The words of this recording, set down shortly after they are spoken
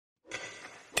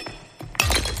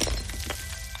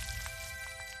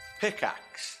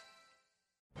Pickaxe.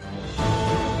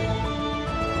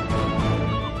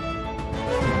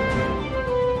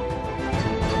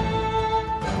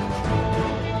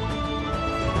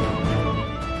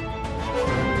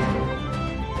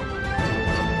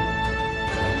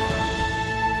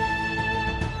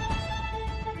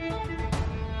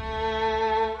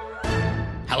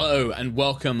 Hello and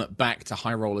welcome back to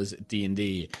High Rollers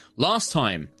D&D. Last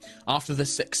time, after the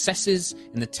successes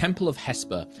in the Temple of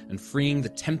Hesper and freeing the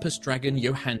Tempest Dragon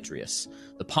Johandrius,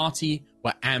 the party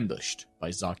were ambushed by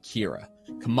Zarkira,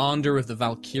 commander of the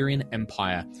Valkyrian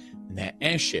Empire, and their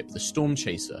airship, the Storm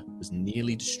Chaser, was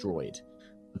nearly destroyed.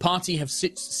 The party have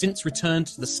since returned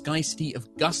to the Sky City of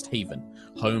Gusthaven,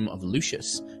 home of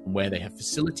Lucius, and where they have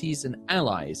facilities and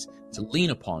allies to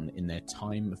lean upon in their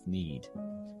time of need.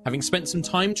 Having spent some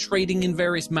time trading in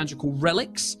various magical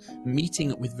relics,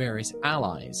 meeting with various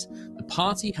allies, the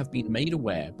party have been made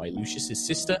aware by Lucius's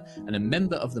sister and a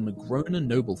member of the Magrona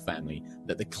noble family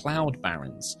that the Cloud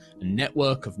Barons, a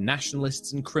network of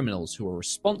nationalists and criminals who are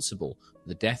responsible for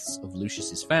the deaths of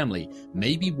Lucius's family,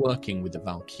 may be working with the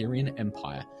Valkyrian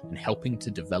Empire and helping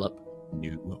to develop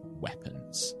new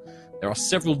weapons. There are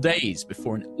several days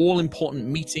before an all-important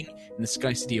meeting in the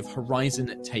Sky City of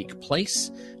Horizon take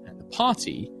place, and the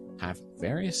party have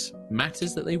various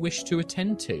matters that they wish to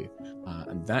attend to.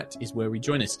 And that is where we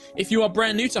join us. If you are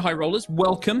brand new to High Rollers,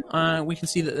 welcome. We can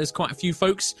see that there's quite a few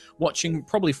folks watching,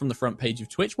 probably from the front page of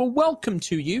Twitch. Well, welcome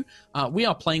to you. We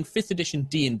are playing 5th edition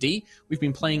D&D. We've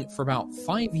been playing for about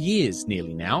 5 years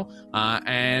nearly now,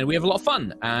 and we have a lot of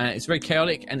fun. It's very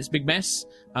chaotic, and it's a big mess,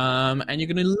 and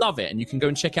you're going to love it. And you can go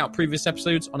and check out previous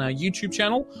episodes on our YouTube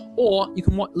channel, or you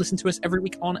can listen to us every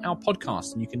week on our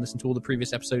podcast, and you can listen to all the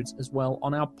previous episodes as well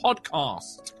on our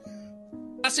podcast.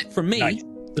 That's it from me. Nice.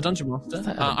 The Dungeon Master.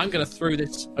 I'm going to throw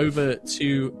this over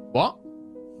to... What?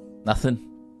 Nothing.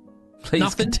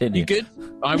 Please continue. You good?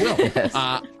 I will. Yes.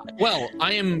 Well,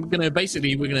 I am going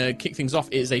to we're going to kick things off.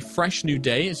 It is a fresh new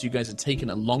day as you guys have taken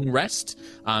a long rest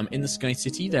in the Sky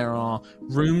City. There are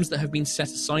rooms that have been set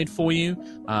aside for you,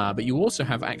 but you also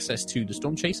have access to the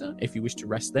Storm Chaser if you wish to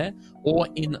rest there, or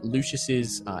in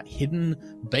Lucius's hidden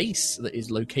base that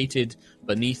is located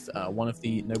beneath one of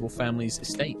the noble family's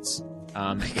estates.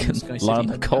 Lie on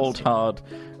the cold, hard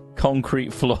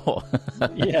concrete floor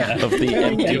of the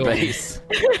empty base.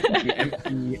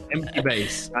 The empty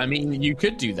base. I mean, you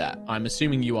could do that. I'm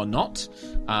assuming you are not.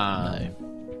 No.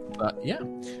 But yeah.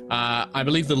 I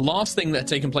believe the last thing that had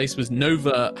taken place was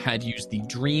Nova had used the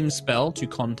dream spell to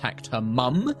contact her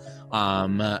mum,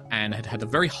 and had a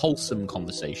very wholesome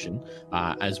conversation,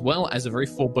 as well as a very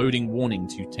foreboding warning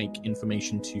to take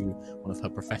information to one of her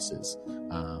professors.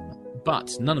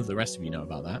 But none of the rest of you know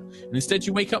about that. And instead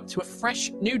you wake up to a fresh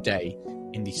new day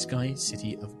in the Sky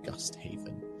City of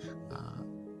Gusthaven.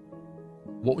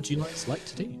 What would you guys like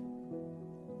to do?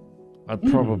 I'd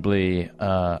probably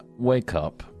wake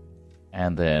up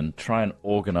and then try and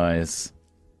organize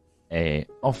a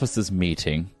officers'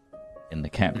 meeting in the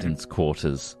captain's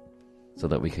quarters so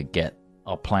that we could get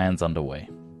our plans underway.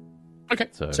 Okay,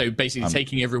 so basically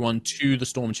taking everyone to the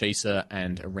Storm Chaser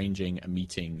and arranging a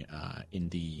meeting in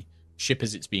the ship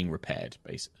as it's being repaired,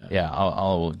 basically. Yeah,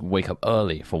 I'll wake up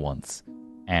early for once,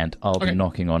 and I'll be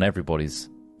knocking on everybody's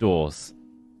doors.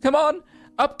 Come on,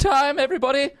 up time,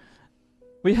 everybody!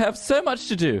 We have so much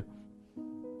to do.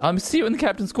 See you in the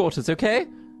captain's quarters, okay?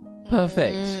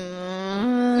 Perfect.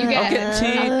 I'll get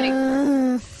tea.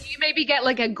 You maybe get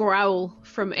like a growl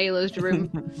from Ayla's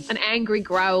room. An angry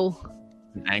growl.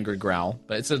 An angry growl,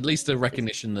 but it's at least a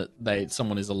recognition that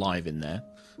someone is alive in there.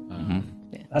 Yeah.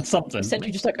 That's something. Instead,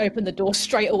 you just open the door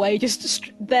straight away,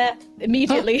 just there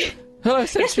immediately. Hello,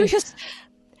 Sentry. Yes, Lucius.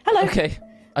 Hello. Okay,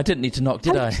 I didn't need to knock,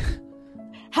 did I?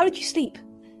 How did you sleep?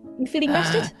 You feeling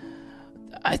rested?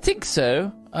 I think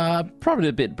so. Probably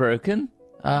a bit broken,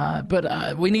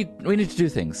 but we need to do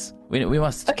things. We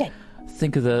must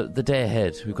think of the day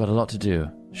ahead. We've got a lot to do.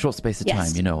 Short space of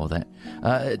time, you know all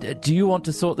that. Do you want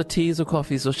to sort the teas or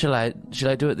coffees, or shall I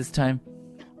do it this time?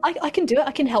 I can do it.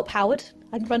 I can help Howard.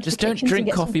 I can run to Just the don't kitchen drink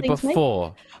and get coffee some things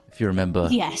before, if you remember.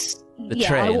 Yes. The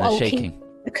tray and the I'll shaking. Keep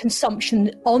the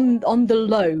consumption on the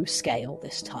low scale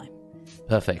this time.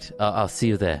 Perfect. I'll see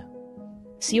you there.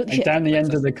 See you at the ship. Down the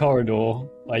end of the corridor,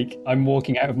 I'm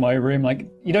walking out of my room,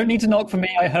 you don't need to knock for me.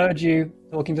 I heard you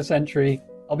talking to Sentry.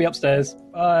 I'll be upstairs.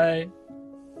 Bye.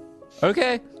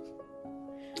 Okay.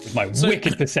 With my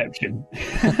wicked perception.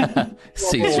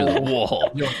 See through the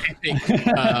wall. Your epic,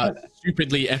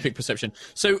 stupidly epic perception.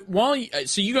 So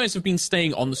so you guys have been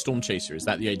staying on the Storm Chaser. Is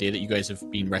that the idea, that you guys have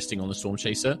been resting on the Storm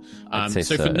Chaser?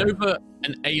 So for Nova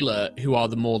and Ayla, who are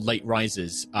the more late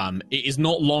risers, it is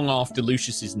not long after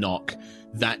Lucius's knock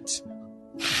that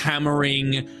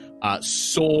hammering,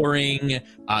 soaring,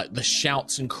 the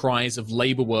shouts and cries of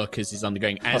labor workers is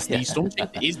undergoing as the Storm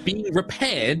Chaser is being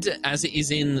repaired as it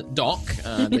is in dock,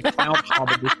 the Cloud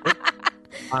Harbor district.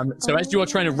 So as you are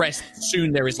trying to rest,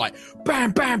 soon there is like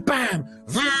bam, bam, bam,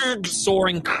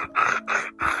 soaring,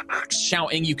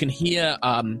 shouting. You can hear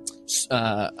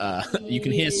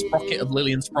Sprocket of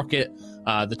Lillian Sprocket,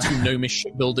 the two gnomish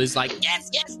shipbuilders, like yes,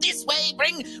 this way,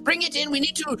 bring it in.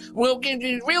 We'll get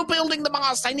rebuilding the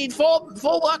mast. I need four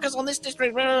workers on this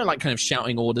district, like kind of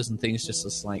shouting orders and things,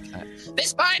 just like that.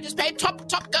 This bind is paid top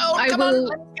gold. Come on,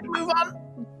 let's move on.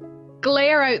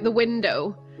 Glare out the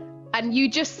window. And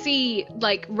you just see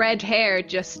like red hair,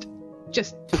 just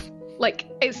like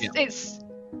it's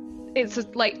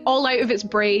like all out of its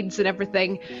braids and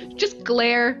everything. Just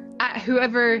glare at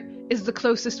whoever is the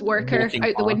closest worker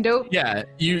out the window. Yeah,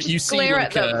 you see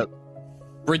like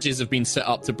bridges have been set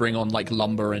up to bring on like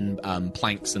lumber and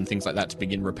planks and things like that to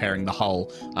begin repairing the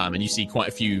hull. And you see quite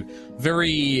a few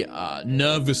very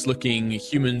nervous-looking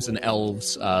humans and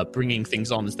elves bringing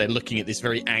things on as they're looking at this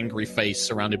very angry face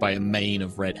surrounded by a mane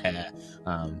of red hair.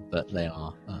 But they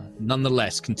are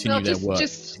nonetheless continue their work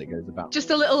as it goes about. Just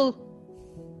a little,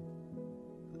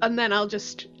 and then I'll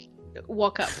just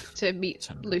walk up to meet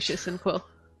Lucius and Quill.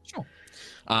 Sure.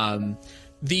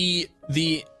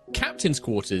 The captain's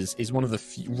quarters is one of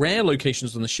the rare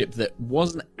locations on the ship that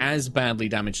wasn't as badly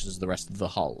damaged as the rest of the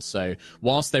hull. So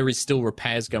whilst there is still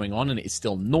repairs going on and it is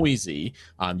still noisy,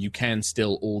 you can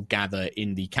still all gather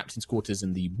in the captain's quarters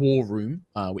in the war room,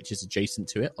 which is adjacent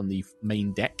to it on the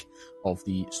main deck of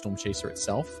the Storm Chaser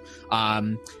itself.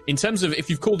 In terms of if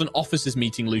you've called an officers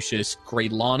meeting, Lucius,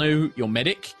 Greylano, your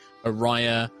medic,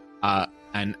 Aerois,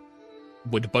 and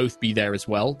would both be there as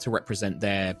well to represent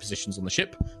their positions on the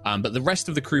ship. But the rest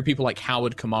of the crew, people like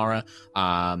Howard, Kamara,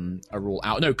 are all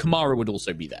out. No, Kamara would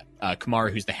also be there.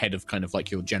 Kamara, who's the head of kind of like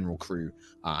your general crew,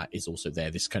 is also there.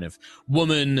 This kind of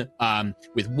woman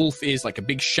with wolf ears, like a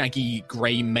big shaggy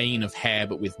grey mane of hair,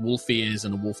 but with wolf ears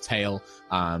and a wolf tail,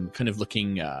 kind of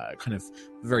looking kind of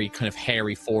very kind of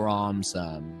hairy forearms,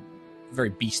 very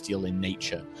bestial in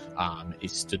nature,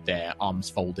 is stood there, arms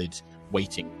folded,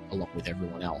 waiting along with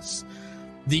everyone else.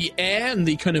 The air and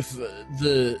the kind of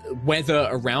the weather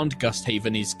around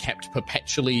Gusthaven is kept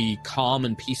perpetually calm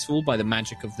and peaceful by the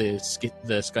magic of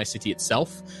the Sky City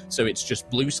itself. So it's just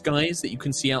blue skies that you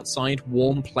can see outside,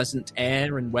 warm, pleasant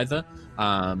air and weather.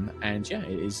 And yeah,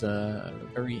 it is a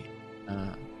very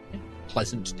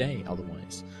pleasant day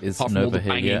otherwise. Is apart from all the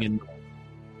banging and...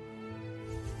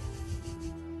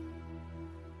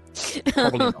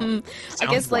 I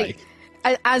guess like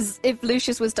as if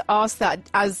Lucius was to ask that,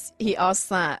 as he asks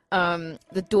that,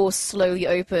 the door slowly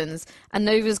opens and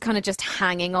Nova's kind of just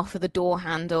hanging off of the door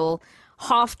handle,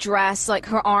 half dressed, like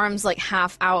her arms like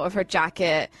half out of her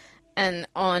jacket and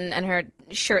her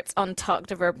shirt's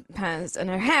untucked of her pants, and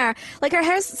her hair,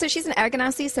 so she's an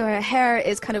Erganassi, so her hair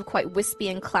is kind of quite wispy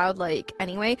and cloud-like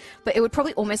anyway, but it would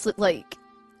probably almost look like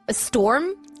a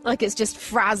storm, like it's just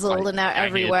frazzled and out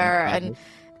everywhere, and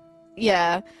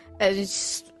yeah, it's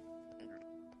just...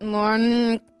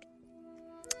 Morning.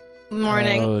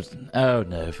 Oh,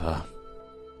 Nova.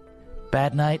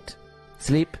 Bad night?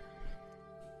 Sleep?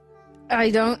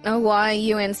 I don't know why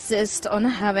you insist on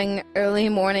having early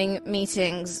morning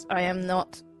meetings. I am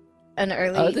not an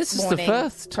early morning this is the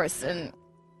first person.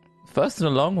 First in a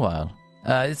long while.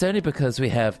 It's only because we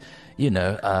have,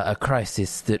 a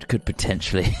crisis that could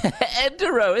potentially end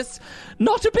Aerois.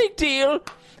 Not a big deal.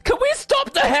 Can we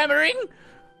stop the hammering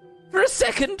for a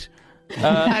second?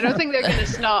 I don't think they're going to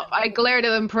stop. I glared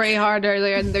at them pretty hard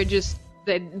earlier, and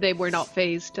they were not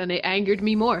phased, and it angered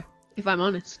me more, if I'm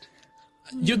honest.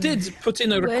 You did put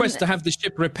in a request to have the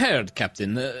ship repaired,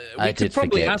 Captain. We could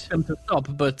probably ask them to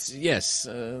stop, but yes,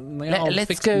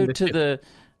 let's go to the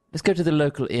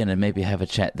local inn and maybe have a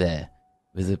chat there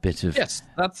with a bit of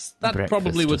that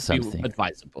probably would be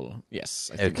advisable.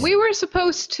 Yes, I think we were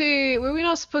supposed to. Were we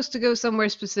not supposed to go somewhere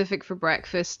specific for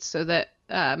breakfast so that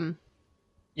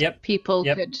people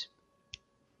could.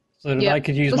 So that I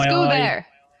could use my eye. Let's go there.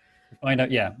 To find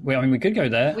out. Yeah, we could go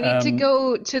there. We need to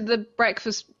go to the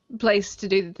breakfast place to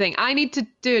do the thing. I need to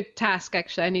do a task.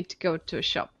 Actually, I need to go to a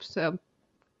shop, so I'm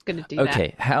gonna do that.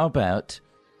 Okay, how about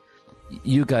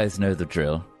you guys know the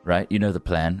drill, right? You know the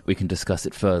plan. We can discuss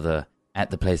it further at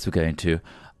the place we're going to.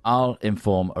 I'll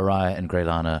inform Aerois and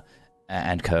Greylana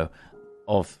and co.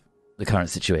 of the current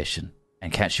situation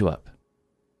and catch you up.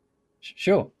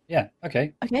 Sure. Yeah.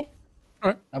 Okay. Okay.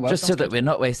 All right. Just so that we're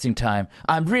not wasting time.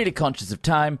 I'm really conscious of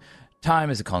time. Time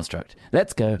is a construct.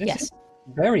 Let's go. Yes.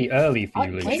 Very early for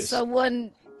you, Okay, Lucius.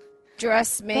 Someone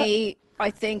dress me. I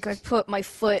think I put my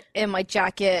foot in my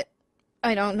jacket.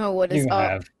 I don't know what is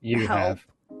up. You Help. have.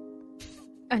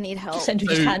 I need help. Sentry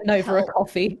just handing over a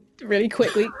coffee really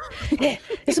quickly. Yeah,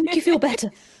 this will make you feel better.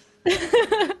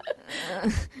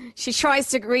 She tries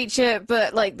to reach it,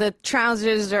 but like the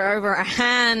trousers are over her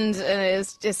hand, and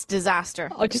it's just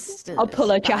disaster. I'll pull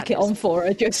her jacket on for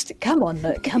her. Just come on,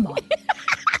 look, come on.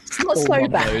 It's not so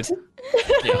bad.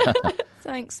 Yeah.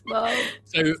 Thanks, Bob.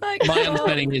 So Thanks, my Bob.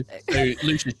 understanding is, so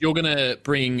Lucius, you're going to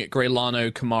bring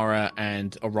Greylano, Kamara,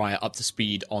 and Aerois up to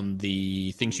speed on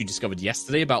the things you discovered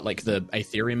yesterday about like the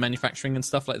Aetherium manufacturing and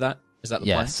stuff like that. Is that the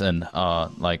plan? Yes, and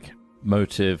our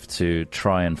motive to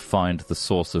try and find the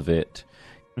source of it,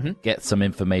 get some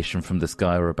information from this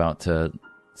guy we're about to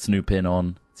snoop in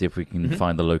on, see if we can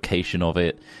find the location of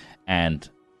it, and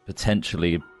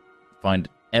potentially find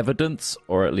evidence,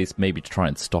 or at least maybe try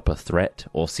and stop a threat,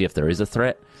 or see if there is a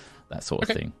threat, that sort of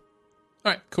thing.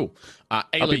 All right, cool. Ayla,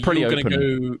 I'll be pretty you're open going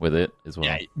to go with it as well.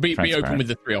 Yeah, be open with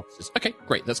the three officers. Okay,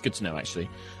 great. That's good to know, actually.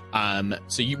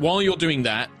 So while you're doing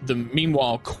that,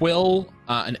 meanwhile, Quill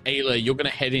and Ayla, you're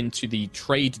going to head into the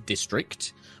trade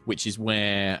district, which is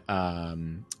where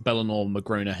Bellinor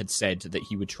Magrona had said that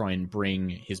he would try and bring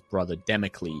his brother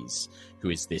Democles, who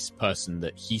is this person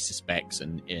that he suspects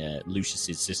and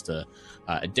Lucius's sister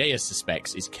Aedeia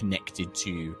suspects is connected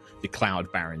to the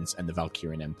Cloud Barons and the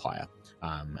Valkyrian Empire.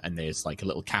 And there's like a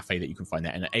little cafe that you can find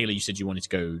there. And Ayla, you said you wanted to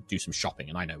go do some shopping,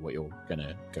 and I know what you're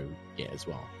gonna go get as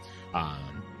well.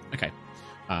 Okay.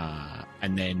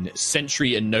 And then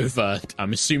Sentry and Nova,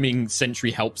 I'm assuming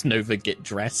Sentry helps Nova get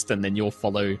dressed, and then you'll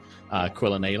follow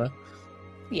Quill and Ayla.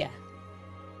 Yeah.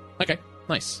 Okay,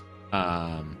 nice.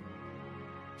 Have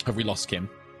we lost Kim?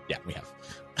 Yeah, we have.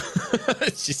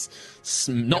 It's just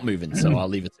not moving, so I'll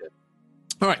leave it to it.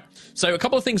 All right, so a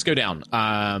couple of things go down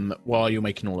while you're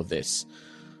making all of this.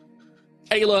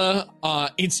 Ayla,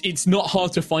 it's not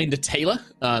hard to find a tailor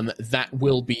that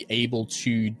will be able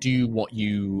to do what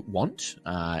you want,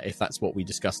 if that's what we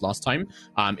discussed last time.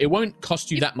 It won't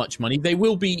cost you that much money. It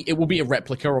will be a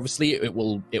replica, obviously. It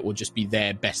will just be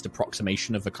their best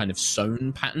approximation of a kind of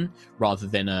sewn pattern rather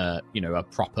than a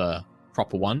proper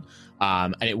one.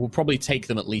 And it will probably take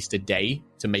them at least a day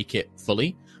to make it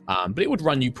fully. But it would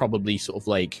run you probably sort of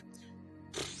like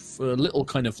for a little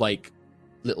kind of like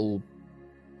little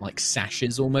like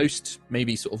sashes almost,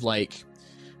 maybe sort of like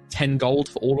 10 gold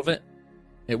for all of it.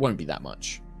 It won't be that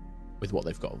much with what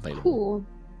they've got available. Cool.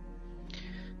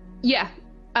 Yeah.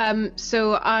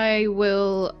 So I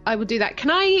will do that.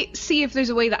 Can I see if there's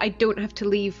a way that I don't have to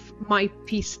leave my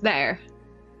piece there?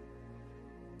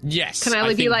 Yes. Can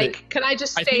I be like, can I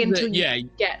just stay until you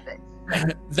get this?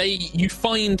 You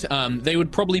find they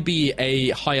would probably be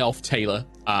a high elf tailor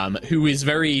who is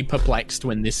very perplexed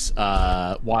when this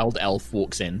wild elf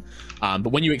walks in. But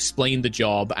when you explain the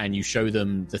job and you show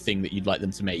them the thing that you'd like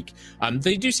them to make,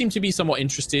 they do seem to be somewhat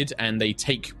interested, and they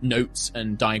take notes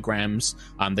and diagrams.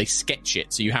 They sketch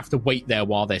it, so you have to wait there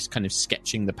while they're kind of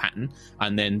sketching the pattern,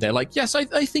 and then they're like, yes, I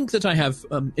think that I have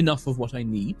enough of what I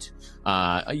need.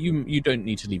 You don't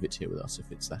need to leave it here with us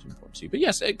if it's that important to you. But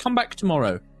yes, come back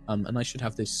tomorrow. And I should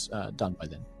have this done by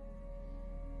then.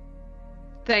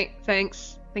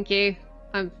 Thanks. Thank you.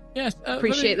 Yes,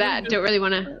 appreciate that. Don't really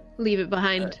want to leave it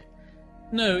behind.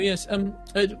 No, yes.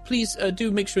 Please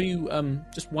do make sure you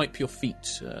just wipe your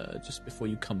feet just before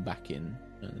you come back in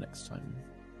the next time.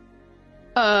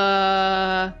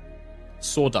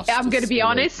 Sawdust. I'm going to be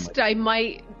honest. I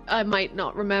might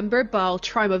not remember, but I'll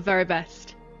try my very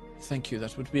best. Thank you.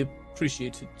 That would be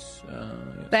appreciated.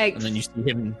 Thanks. And then you see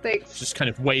him just kind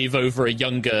of wave over a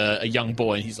young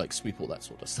boy, and he's like, sweep all that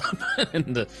sort of stuff.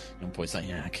 And the young boy's like,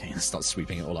 yeah, okay, and starts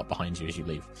sweeping it all up behind you as you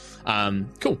leave.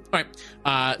 Cool. All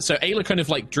right. So Ayla kind of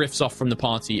like drifts off from the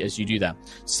party as you do that.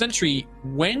 Sentry,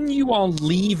 when you are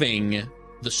leaving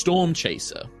the Storm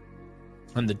Chaser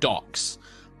and the docks,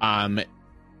 I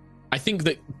think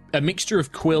that a mixture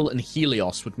of Quill and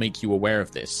Helios would make you aware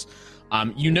of this.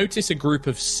 You notice a group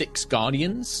of 6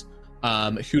 guardians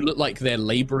who look like they're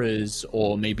laborers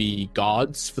or maybe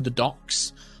guards for the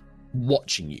docks,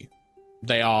 watching you.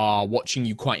 They are watching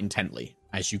you quite intently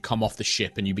as you come off the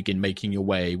ship and you begin making your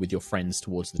way with your friends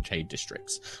towards the trade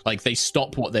districts. Like, they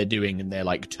stop what they're doing and they're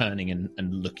like turning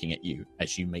and looking at you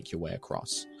as you make your way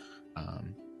across.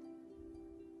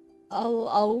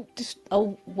 I'll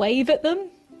wave at them,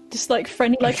 just like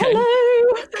friendly, like, hello.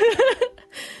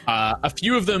 A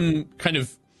few of them kind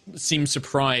of seem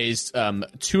surprised.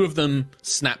 Two of them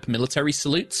snap military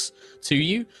salutes to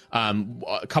you.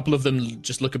 A couple of them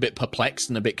just look a bit perplexed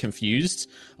and a bit confused.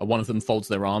 One of them folds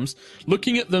their arms.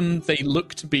 Looking at them, they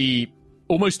look to be,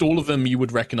 almost all of them you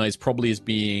would recognize probably as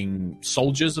being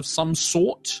soldiers of some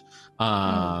sort.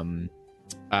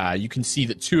 You can see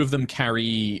that two of them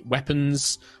carry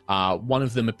weapons. One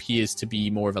of them appears to be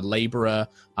more of a laborer,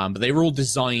 but they were all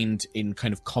designed in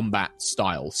kind of combat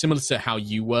style, similar to how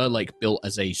you were, like, built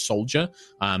as a soldier.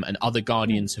 And other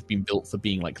guardians have been built for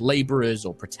being like laborers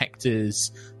or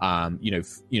protectors,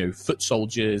 foot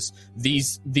soldiers.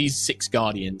 These 6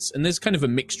 guardians, and there's kind of a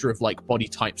mixture of like body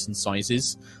types and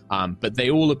sizes, but they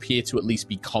all appear to at least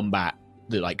be combat,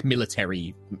 like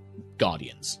military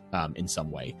guardians in some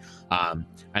way,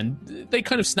 and they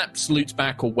kind of snap salutes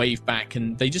back or wave back,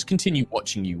 and they just continue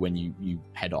watching you when you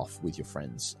head off with your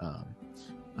friends,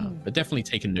 but definitely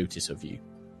taken notice of you.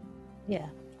 Yeah,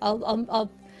 I'll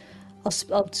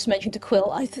just mention to Quill,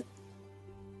 I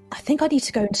think I need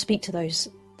to go and speak to those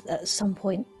at some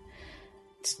point.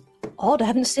 It's odd, I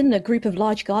haven't seen a group of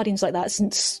large guardians like that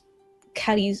since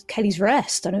Kelly's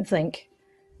Rest, I don't think.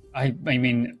 I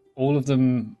mean, all of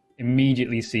them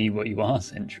immediately see what you are,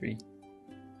 Sentry.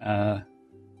 I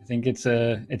think it's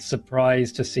a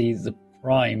surprise to see the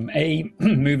Prime, A,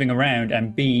 moving around,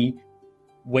 and B,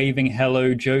 waving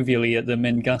hello jovially at them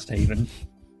in Gusthaven.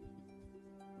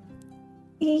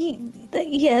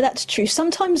 Yeah, that's true.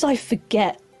 Sometimes I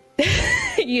forget.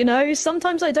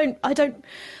 Sometimes I don't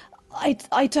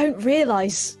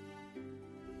realize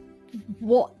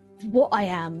what I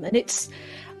am, and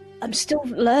I'm still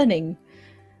learning.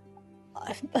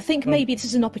 I think maybe this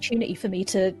is an opportunity for me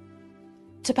to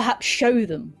perhaps show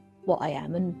them what I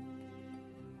am, and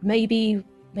maybe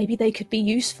they could be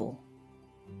useful.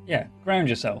 Yeah, ground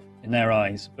yourself in their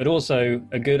eyes, but also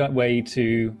a good way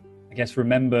to, I guess,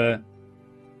 remember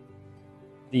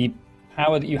the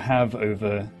power that you have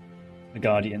over the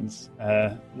Guardians,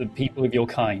 the people of your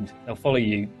kind. They'll follow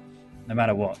you no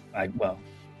matter what. I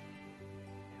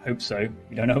hope so.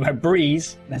 We don't know about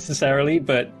Breeze necessarily,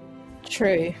 but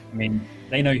true. I mean,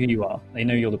 they know who you are. They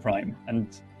know you're the Prime, and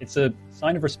it's a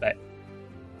sign of respect.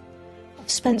 I've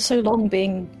spent so long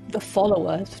being the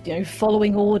follower,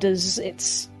 following orders.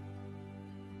 It's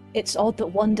odd that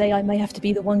one day I may have to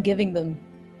be the one giving them.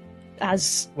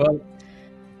 As well,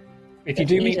 if you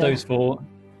do meet those 4,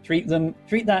 treat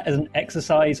that as an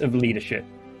exercise of leadership.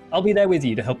 I'll be there with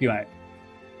you to help you out.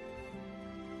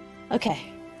 Okay,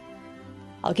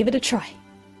 I'll give it a try.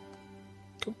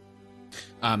 Cool.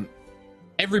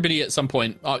 Everybody at some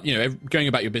point, going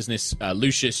about your business.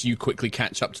 Lucius, you quickly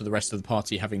catch up to the rest of the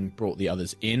party, having brought the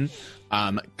others in.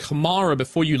 Kamara,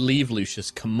 before you leave,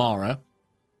 Lucius, Kamara,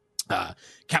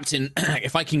 Captain,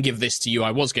 if I can give this to you, I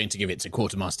was going to give it to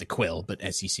Quartermaster Quill, but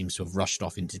as he seems to have rushed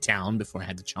off into town before I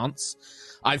had the chance,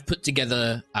 I've put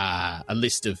together a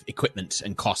list of equipment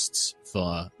and costs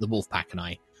for the Wolfpack and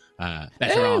I.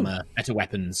 Better armor, better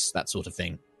weapons, that sort of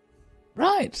thing.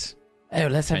 Right. Oh,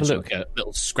 let's have a look. A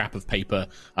little scrap of paper.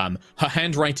 Her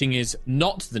handwriting is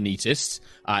not the neatest.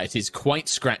 It is quite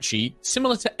scratchy,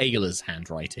 similar to Ayla's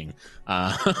handwriting.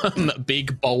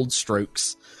 Big, bold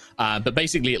strokes. But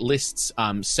basically, it lists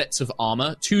sets of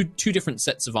armor, two different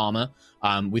sets of armor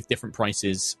with different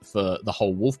prices for the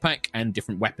whole Wolfpack, and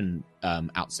different weapon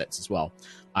outsets as well.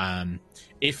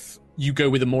 If you go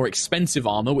with a more expensive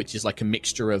armor, which is like a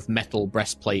mixture of metal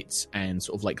breastplates and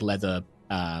sort of like leather,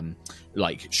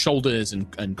 like shoulders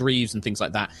and greaves and things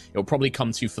like that, it will probably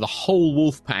come to, for the whole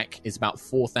Wolfpack, is about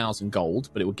 4,000 gold,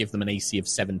 but it will give them an AC of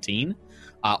 17.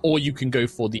 Or you can go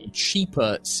for the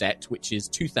cheaper set, which is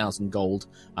 2,000 gold.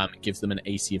 It gives them an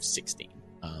AC of 16.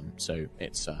 So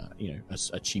it's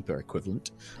a cheaper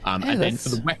equivalent. And then for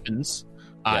the weapons,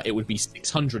 it would be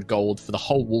 600 gold for the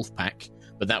whole Wolfpack,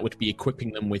 but that would be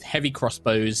equipping them with heavy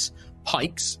crossbows,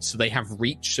 pikes, so they have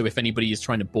reach, so if anybody is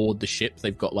trying to board the ship,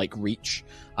 they've got like reach,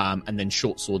 and then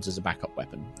short swords as a backup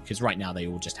weapon, because right now they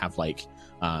all just have like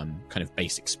kind of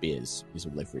basic spears is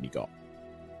all they've really got.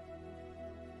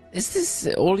 Is this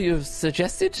all you've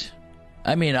suggested?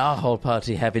 I mean, our whole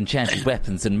party have enchanted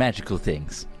weapons and magical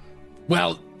things.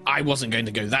 Well, I wasn't going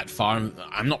to go that far.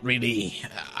 I don't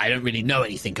really know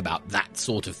anything about that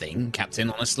sort of thing,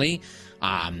 Captain, honestly.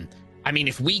 I mean,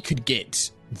 if we could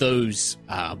get those,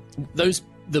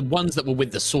 the ones that were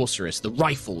with the sorceress, the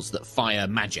rifles that fire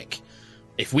magic,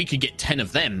 if we could get 10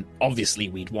 of them, obviously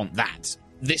we'd want that.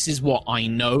 This is what I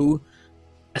know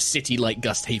a city like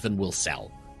Gusthaven will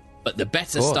sell. But the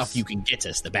better stuff you can get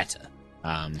us, the better.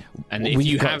 And if We've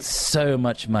you got have so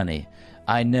much money,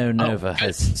 I know Nova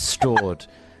has stored.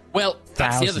 Well,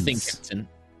 that's thousands. the other thing, Captain.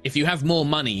 If you have more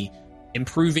money,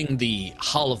 improving the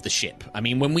hull of the ship. I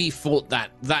mean, when we fought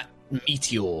that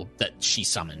meteor that she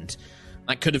summoned,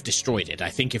 that could have destroyed it. I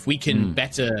think if we can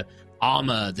better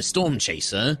armor the Storm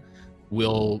Chaser,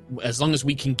 as long as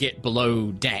we can get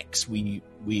below decks, we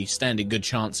stand a good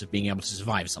chance of being able to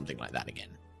survive something like that again.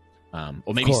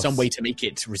 Or maybe some way to make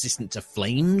it resistant to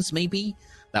flames, maybe?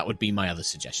 That would be my other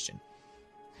suggestion.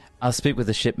 I'll speak with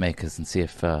the shipmakers and see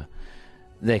if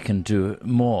they can do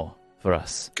more for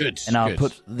us. Good. And I'll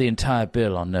put the entire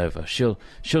bill on Nova. She'll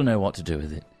know what to do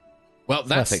with it. Well,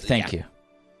 that's perfect. Thank you.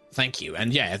 Thank you.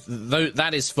 And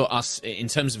that is for us in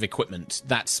terms of equipment.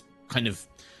 That's kind of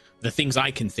the things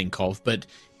I can think of. But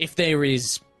if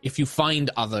you find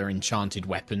other enchanted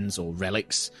weapons or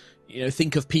relics,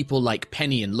 think of people like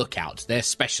Penny and Lookout. They're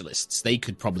specialists. They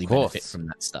could probably benefit from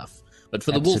that stuff. But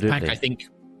for the Wolfpack, I think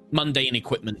mundane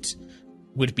equipment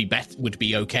would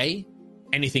be okay.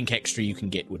 Anything extra you can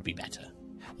get would be better.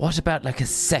 What about like a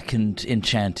second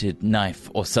enchanted knife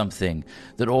or something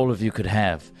that all of you could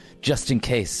have, just in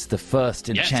case the first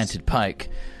enchanted pike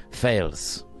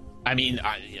fails? I mean,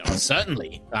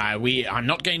 certainly. I'm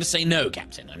not going to say no,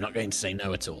 Captain. I'm not going to say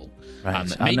no at all.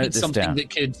 Right. Maybe something that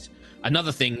could...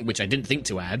 Another thing, which I didn't think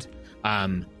to add,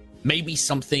 maybe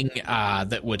something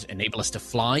that would enable us to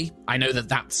fly. I know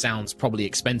that sounds probably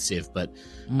expensive, but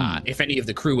if any of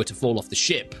the crew were to fall off the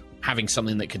ship, having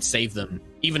something that could save them,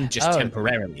 even just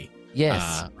temporarily.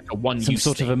 Yes. Like a one-use some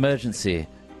sort thing. of emergency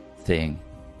thing.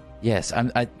 Yes,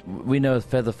 we know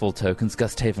Featherfall tokens.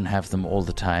 Gusthaven have them all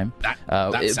the time.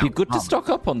 It'd be good to stock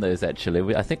up on those,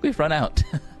 actually. I think we've run out.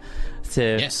 So,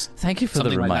 yes. Thank you for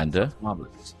the reminder.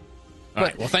 Marvelous. All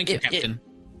right, well, thank you, Captain.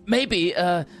 Maybe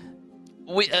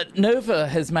Nova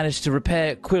has managed to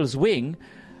repair Quill's wing.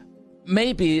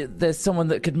 Maybe there's someone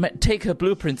that could take her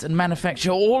blueprints and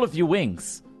manufacture all of your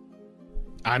wings.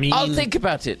 I mean... I'll think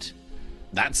about it.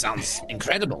 That sounds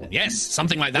incredible. Yes,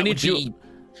 something like that would be...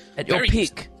 At your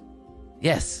peak.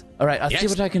 Yes. All right, I'll see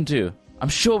what I can do. I'm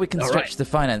sure we can stretch the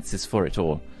finances for it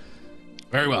all.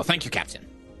 Very well. Thank you, Captain.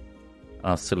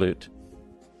 I'll salute.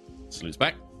 Salutes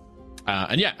back.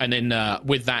 And then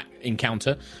with that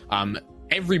encounter,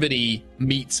 everybody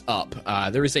meets up.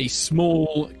 There is a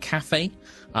small cafe,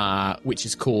 which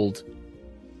is called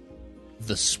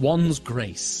the Swan's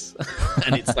Grace.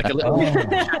 And it's like a little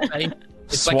cafe.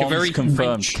 It's Swan's like a very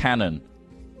confirmed canon.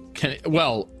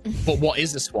 But what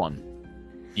is a swan?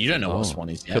 You don't know what a swan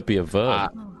is yet. Could be a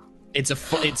verb. It's a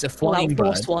flying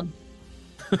bird. Swan.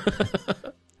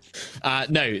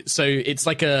 No, so it's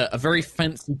like a very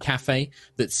fancy cafe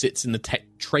that sits in the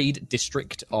trade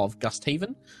district of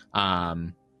Gusthaven.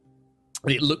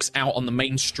 It looks out on the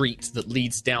main street that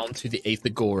leads down to the Eighth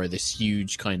Agora, this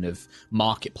huge kind of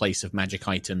marketplace of magic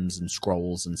items and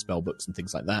scrolls and spellbooks and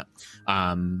things like that.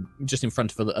 Just in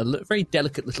front of a very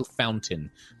delicate little fountain,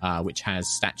 which has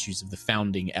statues of the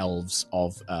founding elves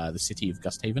of the city of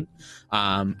Gusthaven.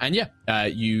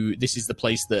 This is the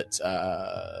place that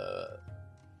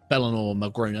Bellinor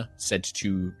Malgrona said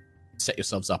to set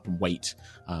yourselves up and wait.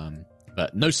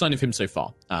 But no sign of him so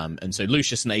far. And so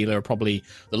Lucius and Ayla are probably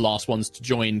the last ones to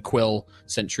join Quill,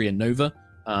 Sentry, and Nova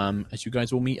as you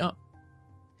guys all meet up.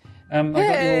 I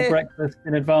got your breakfast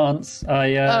in advance.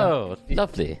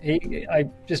 Lovely. I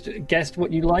just guessed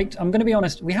what you liked. I'm going to be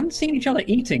honest, we haven't seen each other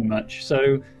eating much,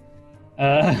 so...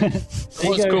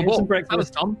 Cool. Some breakfast. Tell us,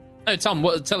 Tom. No, Tom,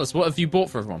 tell us, what have you bought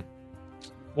for everyone?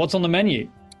 What's on the menu?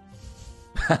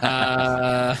 No.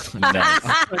 That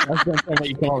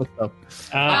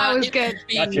was good.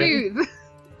 Smooth.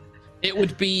 It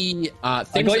would be I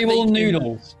got you all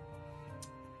noodles.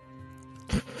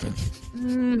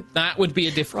 That would be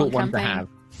a difficult one to have.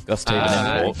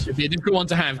 It would be a difficult one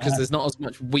to have because there's not as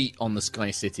much wheat on the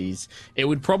Sky Cities. It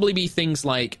would probably be things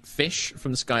like fish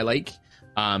from the Sky Lake.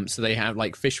 So they have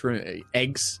like fish from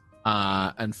eggs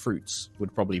and fruits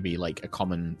would probably be like a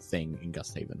common thing in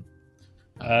Gusthaven.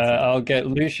 I'll get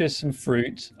Lucius some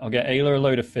fruit. I'll get Ayla a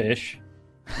load of fish.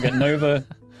 I'll get Nova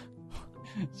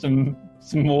some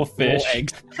more fish. More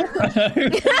eggs.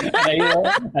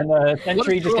 and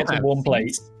Sentry just gets a warm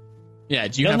plate. Yeah,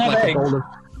 do you have like a bowl of...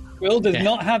 Will does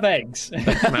not have eggs.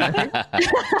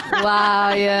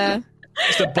 Wow, yeah.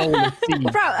 Just a bowl of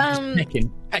seeds.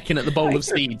 Pecking at the bowl of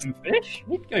seeds. Some fish?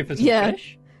 We'd go for some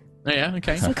fish. Oh, yeah,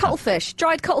 okay. Some cuttlefish,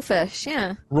 dried cuttlefish,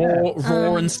 yeah.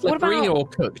 Raw and slippery or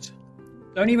cooked?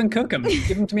 Don't even cook them.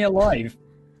 Give them to me alive,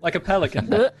 like a pelican.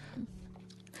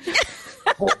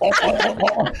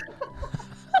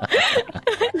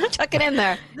 Chuck it in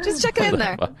there. Just chuck it in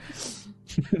there.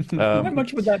 How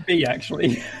much would that be,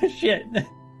 actually? Shit.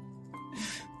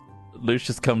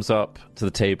 Lucius comes up to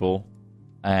the table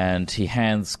and he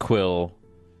hands Quill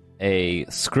a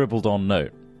scribbled-on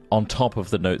note on top of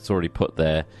the notes already put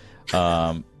there,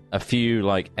 a few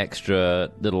like extra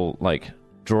little like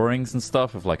drawings and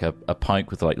stuff of like a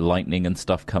pike with like lightning and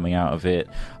stuff coming out of it,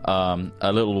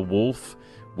 a little wolf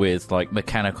with like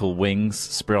mechanical wings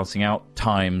sprouting out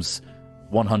times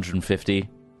 150,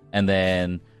 and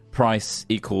then price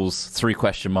equals 3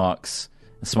 question marks,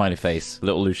 a smiley face,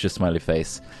 little Lucius smiley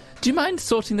face. Do you mind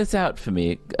sorting this out for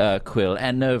me, Quill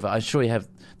and Nova? I'm sure you have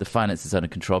the finances under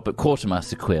control, but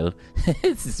Quartermaster Quill,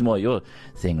 this is more your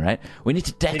thing, right? We need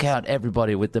to deck out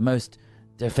everybody with the most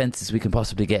defenses we can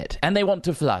possibly get, and they want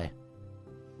to fly.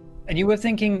 And you were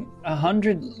thinking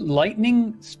 100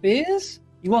 lightning spears?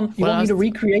 You want me to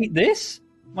recreate this?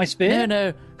 My spear?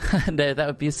 No, no, that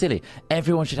would be silly.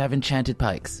 Everyone should have enchanted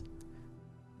pikes.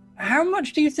 How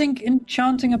much do you think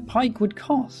enchanting a pike would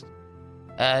cost?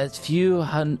 A few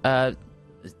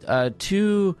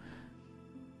 2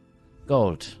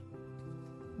 gold.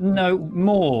 No,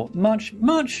 more. Much.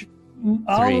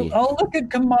 I'll look at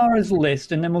Kamara's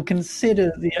list and then we'll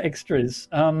consider the extras.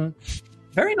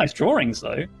 Very nice drawings,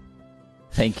 though.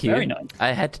 Thank you. Very nice.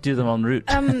 I had to do them en route.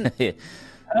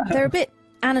 They're a bit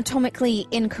anatomically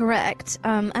incorrect,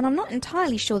 and I'm not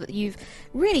entirely sure that you've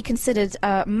really considered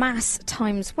mass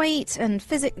times weight and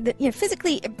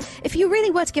physically. If you really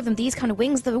were to give them these kind of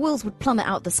wings, the wolves would plummet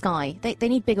out the sky. They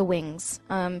need bigger wings.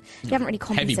 You haven't really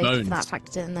compensated for that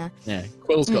factored in there. Yeah,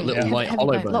 Quill's got little light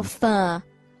hollow bones. A lot of fur.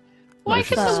 Why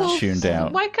can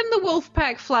the wolf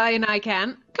pack fly and I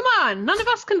can't? Come on, none of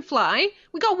us can fly.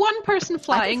 We got one person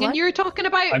flying, and you're talking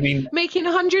about making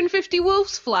 150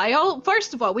 wolves fly.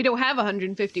 First of all, we don't have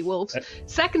 150 wolves.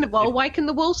 Second of all, why can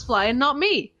the wolves fly and not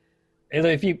me?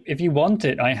 If you want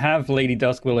it, I have Lady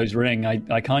Duskwillow's ring.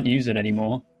 I can't use it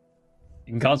anymore.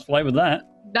 You can cast fly with that.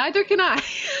 Neither can I.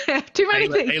 Too many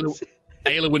things.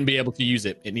 Ayla wouldn't be able to use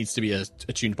it. It needs to be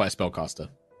attuned by a spellcaster.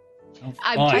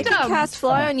 I can cast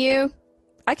fly on you.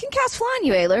 I can cast fly on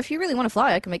you, Ayla. If you really want to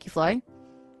fly, I can make you fly.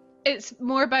 It's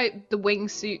more about the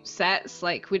wingsuit sets.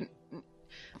 Like,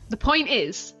 the point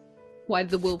is, why do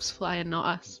the wolves fly and not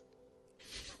us?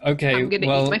 Okay, I'm gonna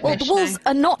use my the wolves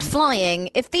are not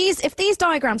flying. If these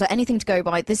diagrams are anything to go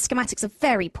by, the schematics are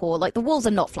very poor. Like, the wolves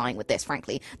are not flying with this,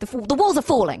 frankly. The wolves are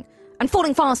falling. And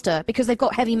falling faster because they've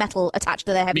got heavy metal attached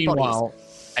to their heavy Meanwhile,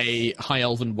 bodies. a high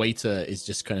elven waiter is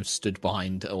just kind of stood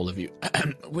behind all of you.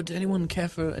 Would anyone care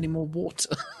for any more water?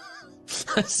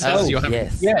 Yes.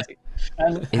 Yeah.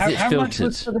 And Is it how much filtered?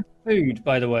 was for the food,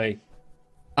 by the way?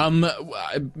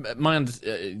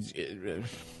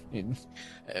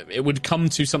 It would come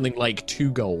to something like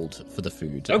 2 gold for the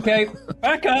food. Okay,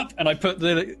 back up, and I put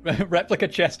the replica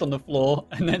chest on the floor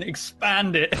and then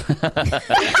expand it.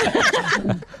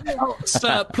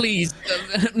 Sir, please,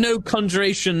 no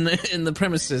conjuration in the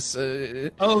premises.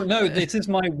 Oh no, this is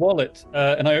my wallet,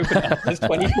 and I open it up. There's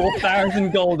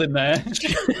 24,000 gold in there.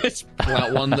 Just pull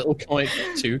out 1 little coin,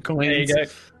 2 coins. There you go.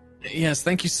 Yes,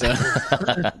 thank you, sir.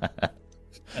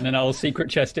 And then I'll secret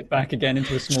chest it back again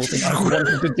into a small thing. I've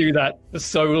wanted to do that for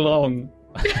so long.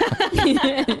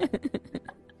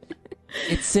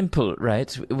 It's simple,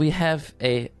 right? We have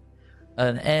an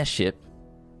airship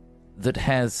that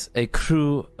has a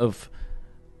crew of,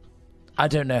 I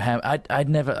don't know how. I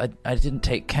didn't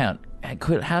take count.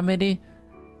 How many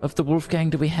of the Wolfgang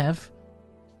do we have?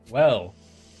 Well,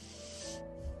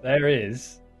 there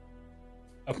is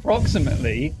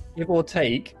approximately, give or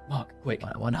take, Mark, quick,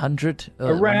 100?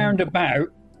 Around about,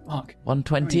 Mark,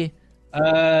 120?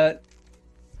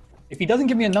 If he doesn't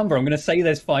give me a number, I'm going to say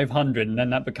there's 500, and then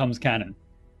that becomes canon.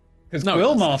 Because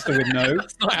Quillmaster would know.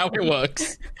 That's not how it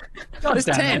works. God, it's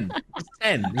 10. It's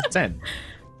 10. It's 10.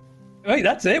 Wait,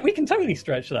 that's it? We can totally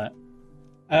stretch that.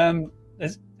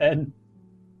 There's 10.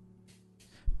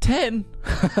 10?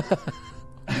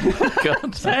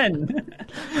 God. 10.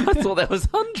 I thought there was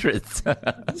hundreds.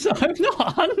 So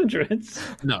not hundreds.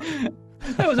 No.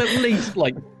 There was at least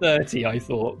like 30, I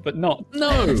thought, but not.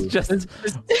 No, it's just 10.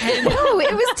 No,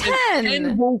 it was 10.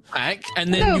 10 Wolfpack,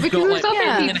 and then you've got like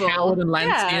and Howard and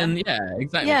Lancian. Yeah,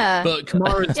 exactly. Yeah. But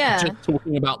Kamara's just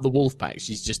talking about the Wolfpack.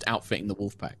 She's just outfitting the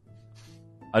Wolfpack.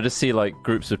 I just see like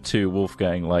groups of 2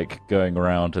 Wolfgang like going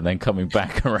around and then coming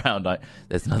back around. Like,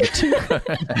 there's another 2.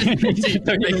 You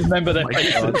don't even remember their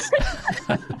faces.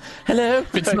 Hello.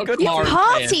 It's not You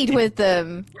partied with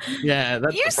them. Yeah,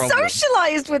 that's You the problem.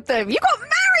 socialized with them. You got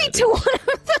married to one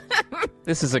of them.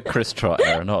 This is a Chris Trott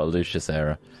era, not a Lucius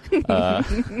era. As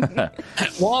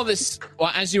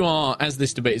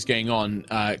this debate is going on,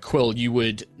 Quill, you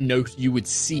would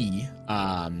see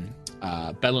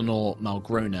Bellinor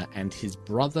Malgrona and his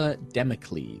brother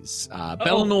Democles.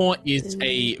 Bellinor is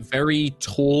a very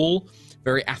tall,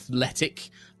 very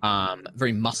athletic,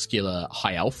 very muscular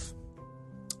high elf.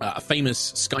 a famous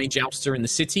sky jouster in the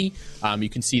city. You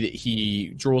can see that he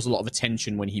draws a lot of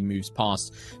attention when he moves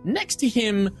past. Next to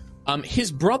him,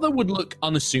 his brother would look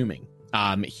unassuming.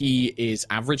 He is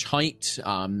average height,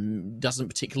 doesn't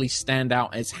particularly stand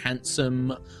out as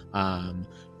handsome,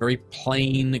 very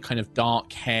plain, kind of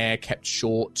dark hair, kept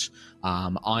short,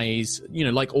 eyes,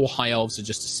 like all high elves are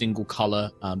just a single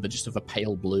color, but just of a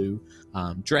pale blue,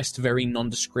 dressed very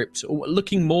nondescript,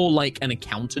 looking more like an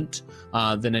accountant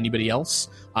than anybody else,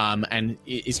 and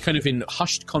is kind of in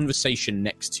hushed conversation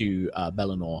next to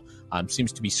Bellinor,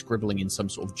 seems to be scribbling in some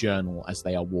sort of journal as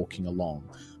they are walking along.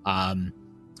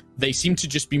 They seem to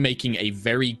just be making a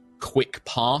very quick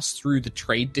pass through the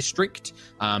trade district,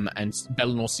 and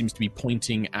Bellinor seems to be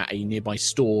pointing at a nearby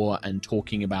store and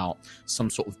talking about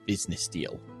some sort of business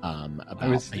deal,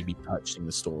 about maybe purchasing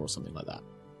the store or something like that.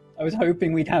 I was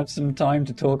hoping we'd have some time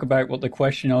to talk about what the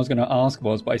question I was going to ask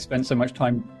was, but I spent so much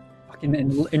time fucking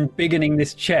embiggening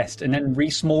this chest and then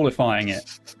re-smallifying it.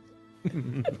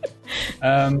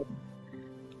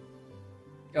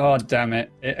 God damn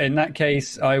it. In that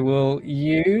case, I will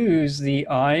use the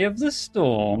Eye of the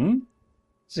Storm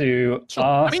to ask...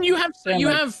 I mean, you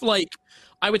have like...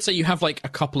 I would say you have like a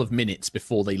couple of minutes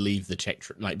before they leave the tech...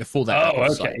 Like, before that...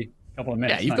 Oh, okay. A couple of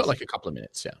minutes. Yeah, you've got like a couple of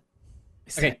minutes, yeah.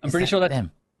 Okay, I'm pretty sure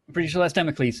that's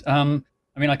Damocles. I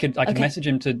mean, I could message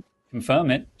him to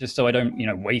confirm it, just so I don't,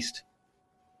 waste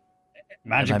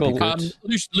magical...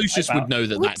 Lucius would know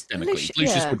that that's Damocles.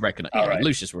 Lucius would recognize. Yeah, right.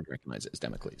 Lucius would recognize it as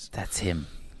Damocles. That's him.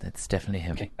 That's definitely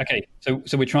him. Okay. So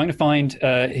we're trying to find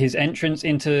his entrance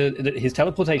into his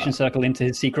teleportation circle into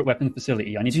his secret weapon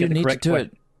facility. I need to get the correct. Do you need to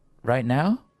do it right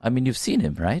now? I mean, you've seen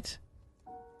him, right?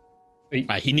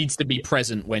 He needs to be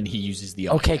present when he uses the.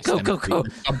 Okay, go.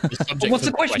 What's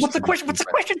the question?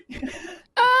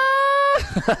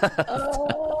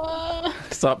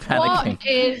 Stop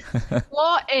panicking.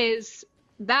 What is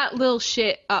that little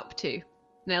shit up to?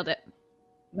 Nailed it.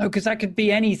 No, because that could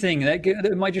be anything.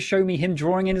 That might just show me him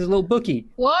drawing in his little bookie.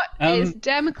 What is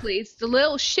Damocles, the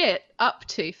little shit, up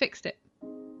to? Fixed it.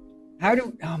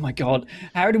 Oh my god.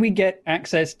 How do we get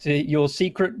access to your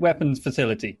secret weapons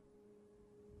facility?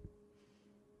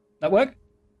 That work?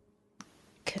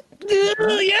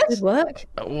 Yes. Could work.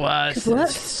 What? Could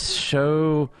work.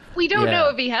 Show. We don't know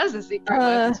if he has a secret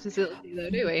weapons facility, though,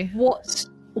 do we?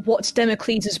 What's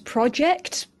Damocles'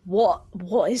 project? What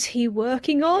is he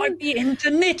working on? It might be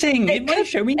into knitting. It might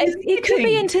show me knitting. It could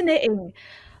be into knitting.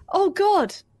 Oh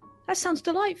God, that sounds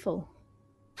delightful.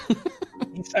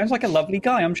 He sounds like a lovely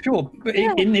guy, I'm sure. But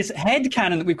in this head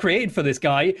canon that we've created for this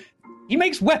guy, he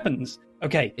makes weapons.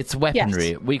 Okay. It's weaponry.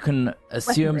 Yes. We can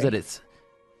assume that it's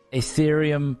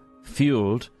Ethereum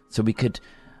fueled, so we could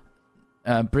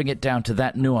bring it down to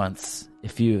that nuance.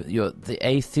 If you're the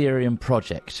Ethereum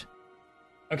project.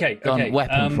 Okay.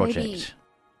 Weapon project. Maybe,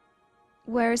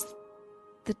 where's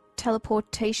the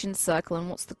teleportation circle and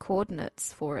what's the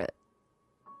coordinates for it?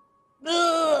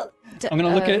 I'm going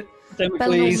to look at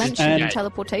Damocles mentioned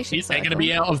teleportation circle. They're going to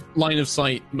be out of line of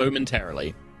sight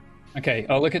momentarily. Okay,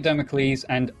 I'll look at Damocles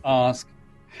and ask,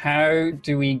 how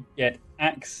do we get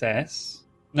access?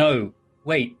 No,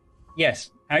 wait.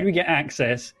 Yes, how do we get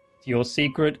access to your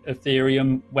secret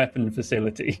Ethereum weapon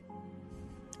facility?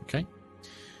 Okay.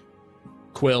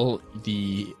 Quill,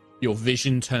 your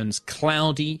vision turns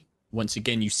cloudy. Once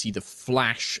again, you see the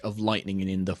flash of lightning, and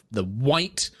in the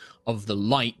white of the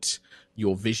light,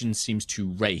 your vision seems to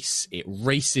race. It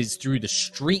races through the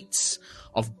streets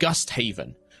of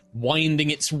Gusthaven,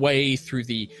 winding its way through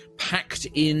the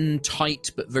packed-in,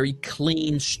 tight but very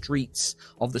clean streets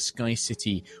of the Sky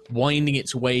City, winding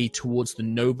its way towards the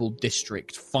noble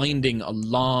district, finding a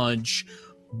large,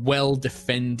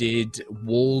 well-defended,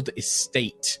 walled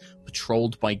estate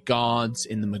patrolled by guards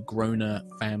in the Magrona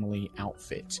family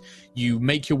outfit. You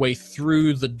make your way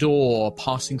through the door,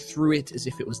 passing through it as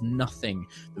if it was nothing.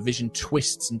 The vision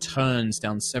twists and turns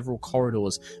down several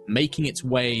corridors, making its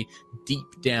way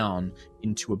deep down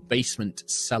into a basement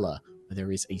cellar where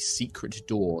there is a secret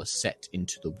door set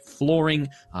into the flooring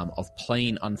of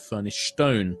plain unfurnished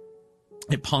stone.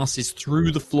 It passes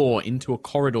through the floor into a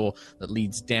corridor that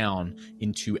leads down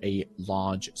into a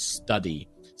large study.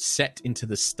 Set into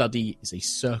the study is a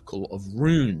circle of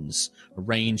runes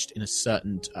arranged in a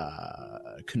certain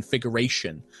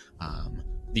configuration.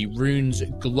 The runes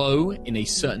glow in a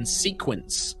certain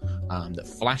sequence that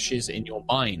flashes in your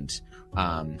mind.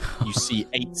 You see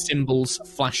 8 symbols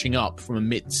flashing up from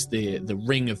amidst the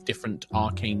ring of different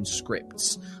arcane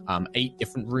scripts. 8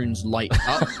 different runes light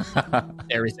up.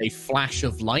 There is a flash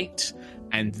of light,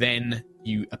 and then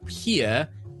you appear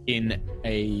in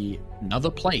another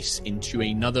place, into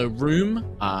another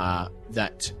room.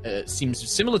 that seems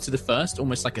similar to the first,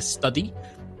 almost like a study,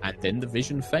 and then the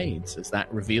vision fades as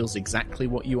that reveals exactly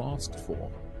what you asked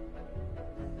for.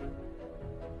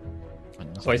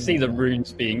 So I see the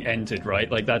runes being entered,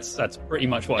 right? Like that's pretty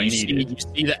much what I needed. You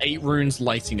see the 8 runes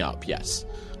lighting up, yes.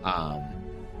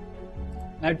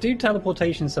 Now, do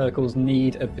teleportation circles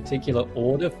need a particular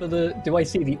order for the... Do I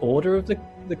see the order of the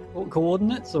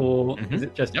coordinates, or is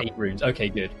it just 8 runes? Okay,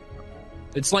 good.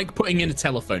 It's like putting in a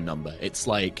telephone number. It's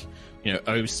like,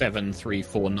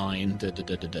 07349 da da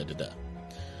da da da da.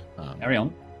 Carry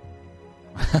on.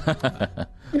 But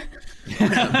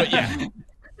yeah.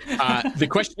 The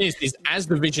question is as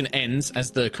the vision ends, as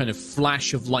the kind of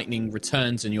flash of lightning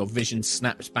returns and your vision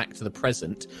snaps back to the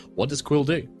present, what does Quill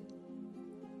do?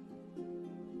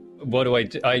 What do I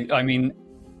do? I mean,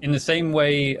 in the same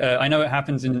way, I know it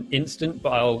happens in an instant, but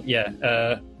I'll,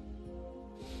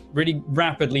 really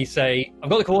rapidly say, I've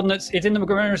got the coordinates, it's in the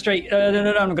McGregor Strait,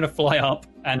 no, I'm going to fly up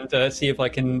and see if I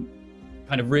can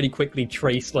kind of really quickly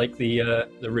trace, like, the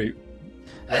route.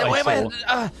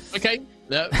 Okay.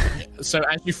 So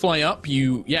as you fly up,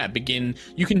 you begin.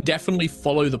 You can definitely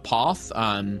follow the path.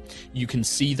 You can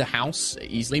see the house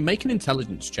easily. Make an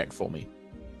intelligence check for me.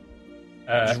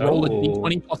 Just roll a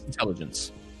d20 plus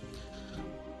intelligence,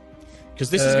 because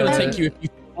this is going to take you. If you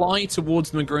fly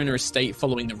towards the Magrona estate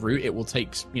following the route, it will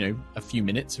take a few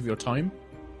minutes of your time.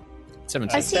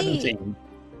 17.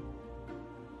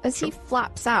 As he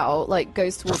flaps out, like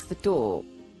goes towards the door,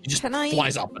 he just can I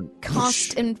flies up and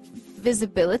cast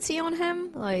invisibility on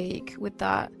him, like with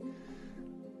that?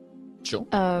 Sure.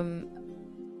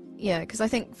 Yeah, because I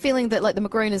think feeling that like the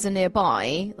Magronas are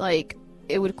nearby, like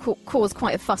it would cause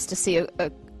quite a fuss to see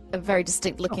a very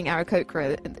distinct looking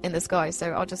Aarakocra in the sky.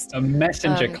 So I'll just a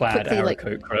messenger-clad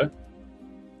Aarakocra.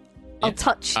 I'll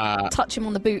touch him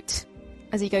on the boot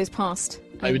as he goes past.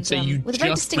 And, I would say you with a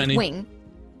very distinct wing.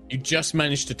 You just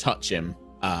managed to touch him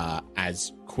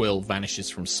as Quill vanishes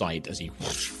from sight as he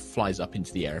flies up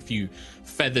into the air. A few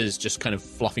feathers just kind of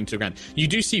fluffing to the ground. You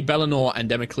do see Bellinor and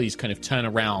Democles kind of turn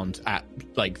around at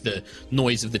like the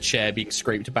noise of the chair being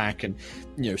scraped back and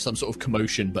some sort of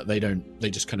commotion, but they don't. They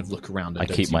just kind of look around.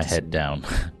 And I keep my head down.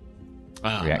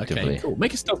 Reactively. Okay, cool.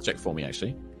 Make a stealth check for me,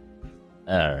 actually.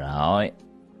 All right.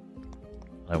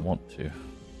 I want to.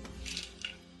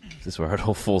 This is where it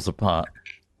all falls apart.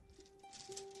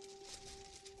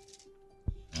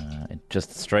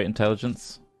 Just straight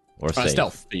intelligence? Or a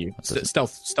stealth for you.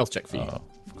 Stealth check for you. Oh,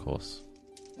 of course.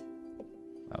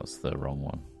 That was the wrong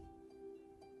one.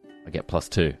 I get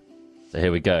 +2. So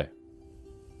here we go.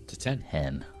 To 10.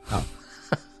 10.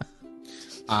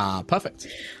 Oh. Perfect.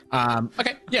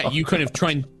 Okay. Yeah, you kind of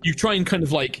try and kind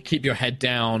of like keep your head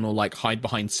down or like hide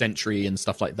behind sentry and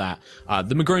stuff like that.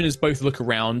 The Magronas both look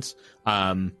around.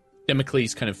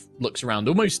 Democles kind of looks around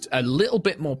almost a little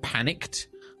bit more panicked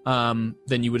than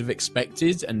you would have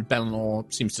expected, and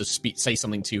Bellinor seems to say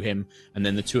something to him, and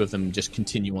then the two of them just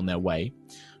continue on their way.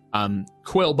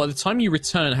 Quill, by the time you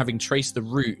return, having traced the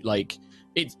route,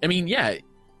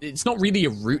 it's not really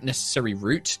a necessary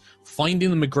route.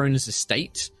 Finding the Magrona's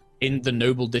estate in the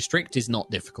Noble District is not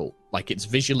difficult. Like, it's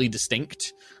visually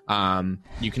distinct.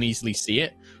 You can easily see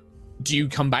it. Do you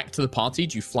come back to the party?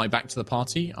 Do you fly back to the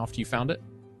party after you found it?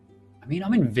 I mean,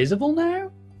 I'm invisible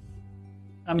now?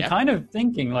 I'm kind of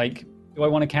thinking, like, do I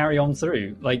want to carry on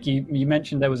through? Like, you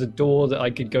mentioned there was a door that I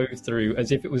could go through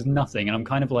as if it was nothing, and I'm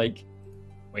kind of like,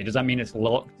 wait, does that mean it's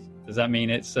locked? Does that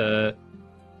mean it's... I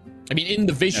mean, in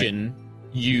the vision,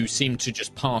 you seem to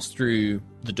just pass through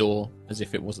the door as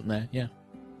if it wasn't there, yeah.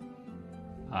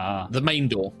 The main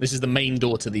door. This is the main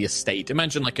door to the estate.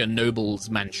 Imagine like a noble's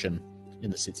mansion in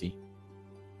the city.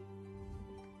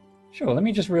 Sure, let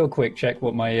me just real quick check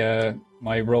what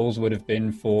my rolls would have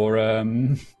been for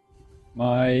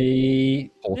my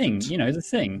Portent. thing. The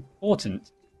thing.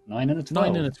 Portent. 9 and a 12.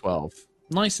 9 and a 12.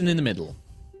 Nice and in the middle.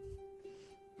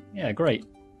 Yeah, great.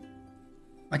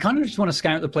 I kind of just want to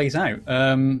scout the place out.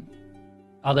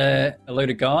 Are there a load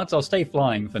of guards? I'll stay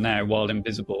flying for now while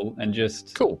invisible and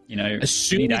just... Cool. As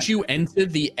soon as you enter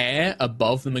the air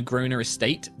above the Magrona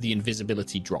estate, the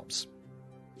invisibility drops,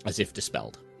 as if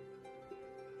dispelled.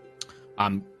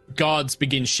 Guards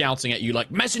begin shouting at you like,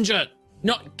 "Messenger,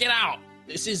 get out!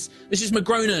 This is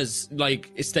Magrona's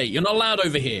estate. You're not allowed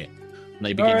over here." And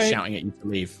they begin shouting at you to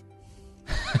leave.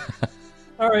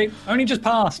 All right, only just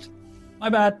passed. My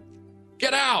bad.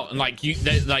 Get out! And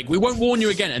we won't warn you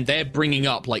again. And they're bringing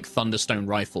up like Thunderstone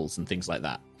rifles and things like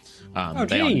that.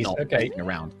 They are not sticking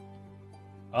around.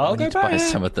 I'll go back. Buy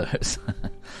some of those.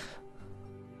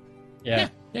 Yeah,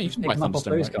 you can buy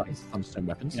Thunderstone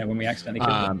weapons. When we accidentally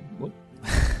kill them.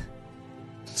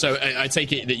 So I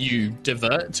take it that you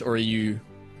divert, or are you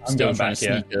Still trying to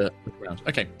sneak a look around.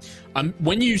 Okay.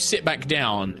 When you sit back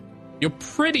down, you're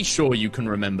pretty sure you can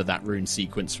remember that rune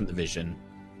sequence from the vision.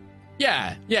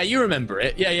 Yeah, you remember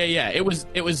it. Yeah. It was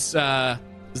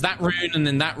that rune and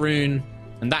then that rune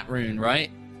and that rune,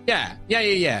 right?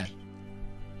 Yeah.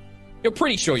 You're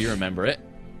pretty sure you remember it.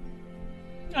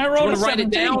 Do you want to write it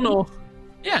down or?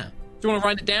 Yeah. Do you want to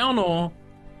write it down or?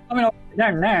 I mean, I'll write it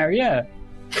down now. Yeah.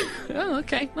 Oh,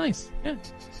 okay, nice. Yeah.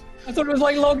 I thought it was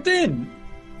like logged in.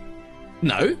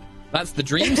 No, that's the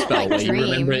dream spell where you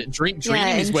remember it. Dream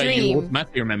is where you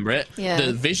automatically remember it. Yeah.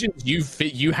 The visions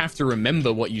you have to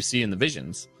remember what you see in the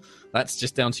visions. That's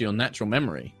just down to your natural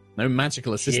memory. No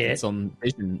magical assistance on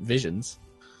visions.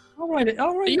 I'll write it.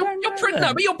 You're pretty.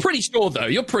 No, but you're pretty sure though.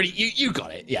 You're pretty. You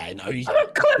got it. Yeah, no. I'm a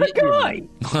clever guy.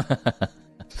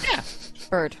 Yeah.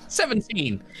 Bird.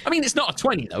 17. I mean, it's not a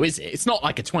 20 though, is it? It's not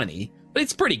like a 20, but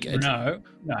it's pretty good. No,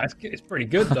 it's pretty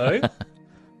good though.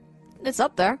 It's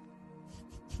up there.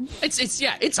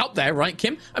 It's up there, right,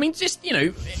 Kim? I mean, just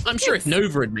I'm sure if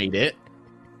Nova had made it,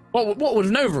 what would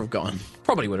Nova have gotten?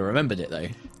 Probably would have remembered it though.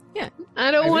 Yeah.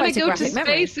 I don't want to go to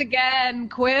space again,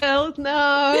 Quill.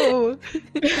 No.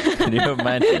 Can you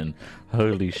imagine?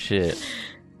 Holy shit.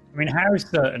 I mean, how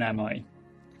certain am I?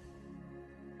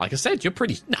 Like I said, you're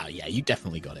pretty... No, yeah, you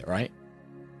definitely got it, right?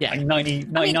 Yeah. Like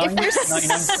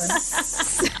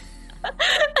 99%?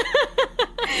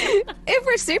 If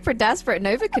we're super desperate,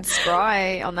 Nova could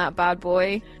scry on that bad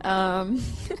boy. Well,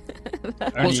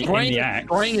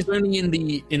 scrying is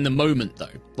only in the moment, though.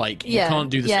 Like, you can't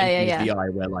do the same thing as the eye,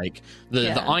 where, like,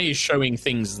 the eye is showing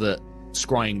things that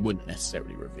scrying wouldn't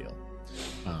necessarily reveal.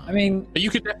 I mean... But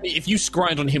you could definitely... If you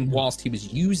scryed on him whilst he was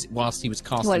casting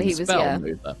the spell,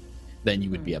 Nova, then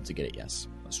you would be able to get it, yes.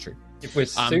 That's true. If we're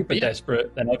super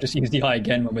desperate, then I'll just use the eye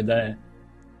again when we're there.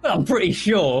 But I'm pretty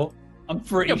sure. You're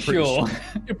pretty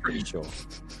sure.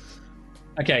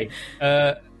 Okay.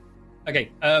 Yeah.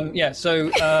 So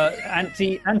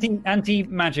anti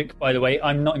magic. By the way,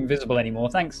 I'm not invisible anymore.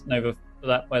 Thanks, Nova, for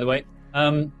that. By the way.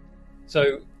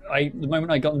 So the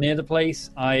moment I got near the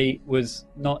place, I was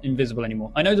not invisible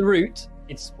anymore. I know the route.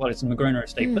 It's a Magrona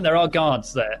estate, but there are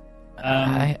guards there.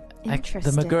 The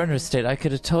Magrona estate. I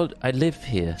could have told. I live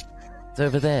here. It's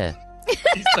over there.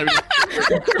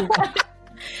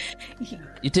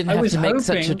 You didn't have to make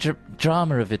such a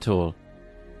drama of it all.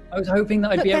 I was hoping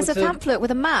that I'd be able to... There's a pamphlet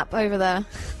with a map over there.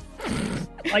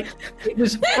 It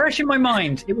was fresh in my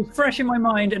mind.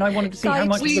 And I wanted to see how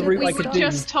much of the route I could do. We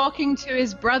were just talking to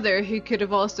his brother, who could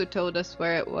have also told us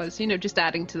where it was. Just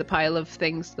adding to the pile of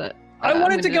things that... I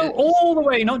wanted to go all the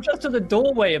way, not just to the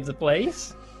doorway of the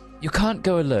place. You can't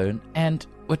go alone, and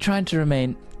we're trying to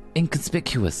remain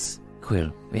inconspicuous,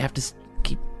 Quill. We have to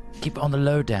keep on the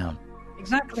low down.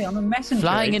 Exactly, I'm a messenger.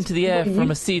 Flying into the air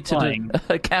from a sea to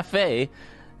a cafe,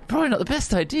 probably not the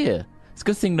best idea. It's a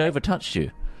good thing Nova touched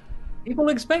you. People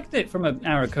expect it from an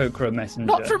Aarakocra messenger.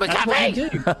 Not from a cafe!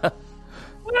 Maybe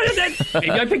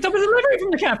I picked up a delivery from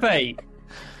the cafe.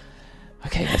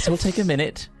 Okay, let's all take a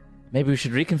minute. Maybe we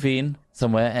should reconvene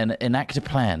somewhere and enact a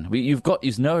plan. You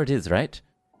know where it is, right?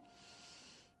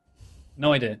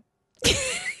 No idea.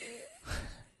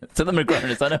 To the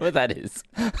Magronas, I know where that is.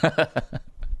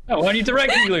 Oh, why don't you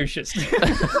direct me, Lucius? This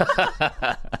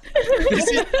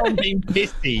is from being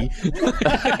pissy.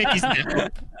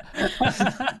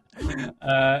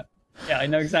 Yeah, I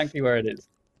know exactly where it is.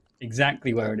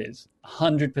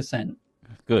 100%.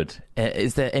 Good.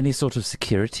 Is there any sort of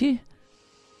security?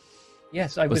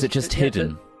 Yes, Was it just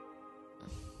hidden?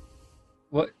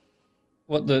 What,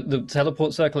 the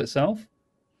teleport circle itself?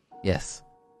 Yes.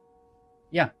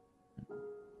 Yeah.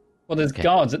 Well, there's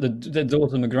guards at the door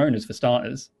to the Magronas, for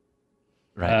starters.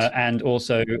 Right. And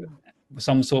also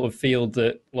some sort of field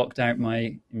that blocked out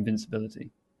my invisibility.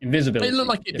 It looked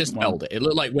like it dispelled it. It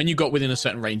looked like when you got within a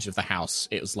certain range of the house,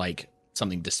 it was like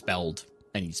something dispelled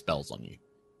any spells on you.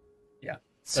 Yeah.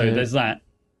 So there's that.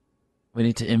 We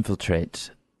need to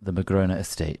infiltrate the Magrona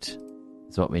estate.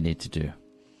 Is what we need to do.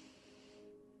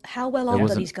 How well armed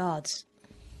are these guards?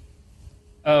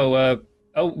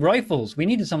 Rifles. We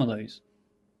needed some of those.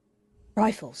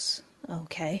 Rifles.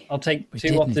 Okay. I'll take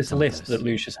 2 off this list that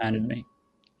Lucius handed me.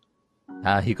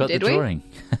 He got the drawing.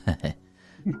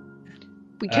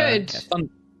 We could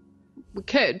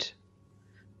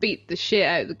beat the shit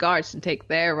out of the guards and take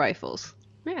their rifles.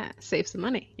 Yeah, save some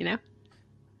money, Well,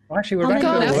 actually, we're back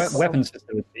to the weapons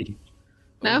facility.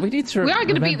 No, we are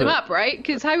going to beat them up, right?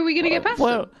 Because how are we going to get past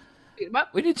them? Beat them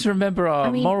up. We need to remember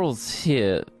our morals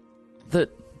here. That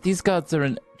these guards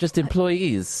are just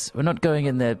employees. We're not going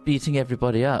in there beating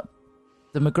everybody up.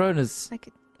 The Magronas,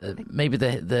 maybe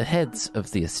the heads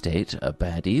of the estate are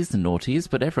baddies and naughties,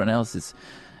 but everyone else is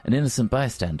an innocent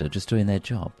bystander just doing their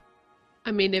job.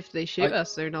 I mean, if they shoot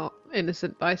us, they're not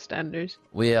innocent bystanders.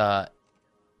 We are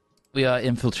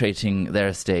infiltrating their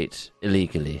estate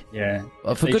illegally. Yeah.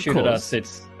 Well, for if they good shoot cause. at us,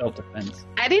 it's self-defense.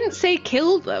 I didn't say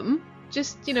kill them.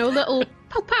 Just, little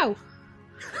pow pow.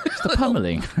 It's the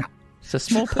pummeling. It's a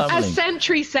small pummeling. As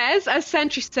Sentry says,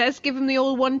 give them the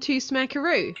old 1-2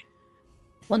 smackaroo.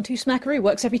 1-2 smackaroo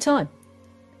works every time.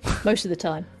 Most of the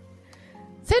time.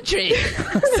 Sentry!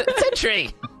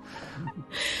 Sentry!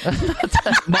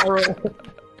 Moral.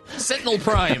 Sentinel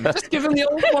Prime. Just give him the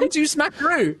old 1-2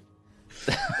 smackaroo.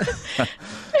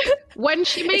 When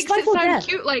she makes it sound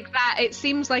cute like that, it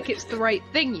seems like it's the right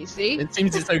thing, you see? It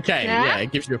seems it's okay. Yeah,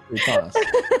 it gives you a free pass.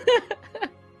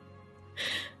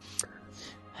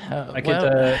 I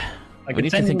could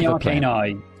send in the arcane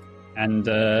eye and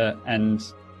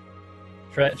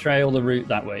trail the route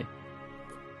that way.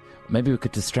 Maybe we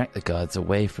could distract the guards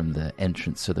away from the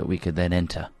entrance so that we could then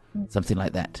enter. Something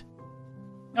like that.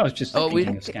 I was just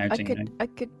thinking of scouting.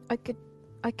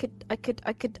 I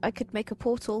could make a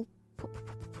portal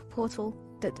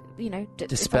that if I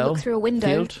Dispel look through a window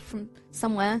field? from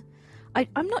somewhere.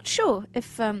 I'm not sure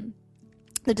if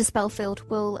the dispel field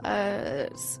will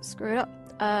screw it up.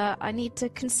 I need to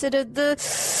consider the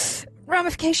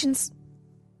ramifications,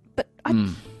 but I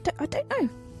don't know.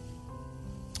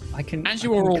 As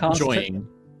you are all enjoying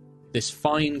this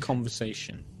fine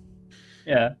conversation,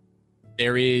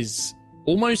 there is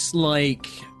almost like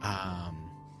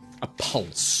a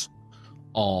pulse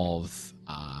of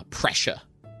pressure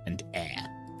and air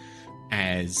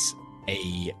as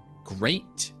a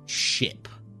great ship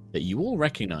that you all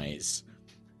recognize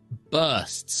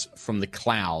bursts from the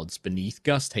clouds beneath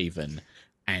Gusthaven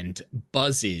and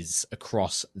buzzes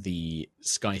across the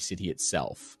Sky City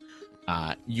itself.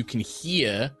 You can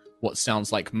hear what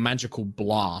sounds like magical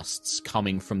blasts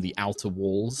coming from the outer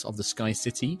walls of the Sky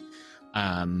City.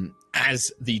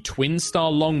 As the Twin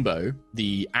Star Longbow,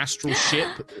 the astral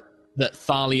ship that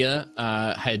Thalia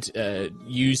had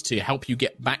used to help you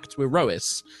get back to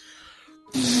Aerois,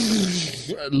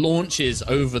 launches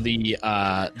over the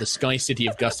Sky City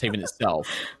of Gusthaven itself.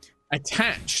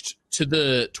 Attached to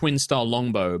the Twin Star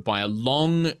Longbow by a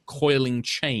long coiling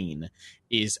chain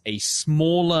is a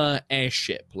smaller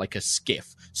airship, like a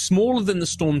skiff. Smaller than the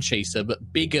Storm Chaser,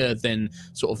 but bigger than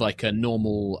sort of like a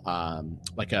normal,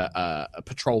 like a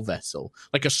patrol vessel,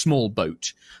 like a small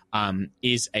boat,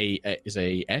 is a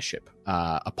airship,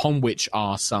 upon which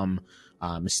are some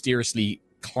mysteriously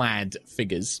clad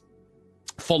figures,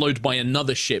 followed by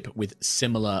another ship with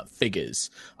similar figures.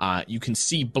 You can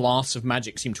see blasts of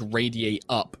magic seem to radiate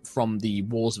up from the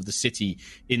walls of the city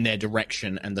in their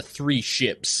direction, and the three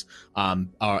ships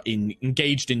are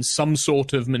engaged in some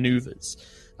sort of maneuvers.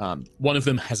 One of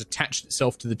them has attached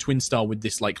itself to the Twin Star with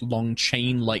this like long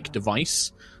chain-like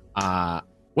device. What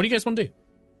do you guys want to do?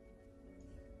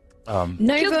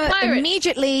 Nova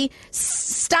immediately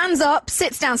stands up,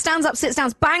 sits down,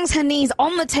 bangs her knees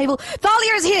on the table.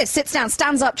 Thalia is here! Sits down,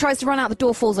 stands up, tries to run out the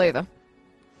door, falls over.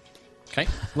 Okay,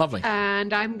 lovely.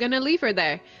 And I'm gonna leave her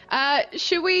there.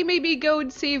 Should we maybe go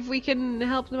and see if we can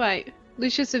help them out?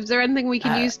 Lucius, is there anything we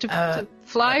can use to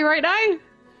fly right now?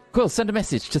 Cool, send a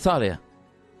message to Thalia.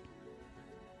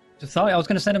 I was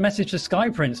going to send a message to Sky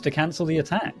Prince to cancel the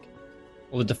attack.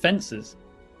 Or the defences.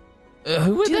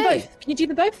 Who are Do them they? both. Can you do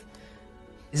them both?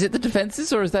 Is it the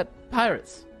defences or is that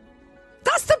pirates?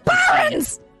 That's the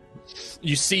Barons!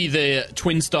 You see the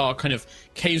Twin Star kind of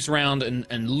caves around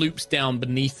and loops down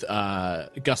beneath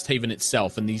Gusthaven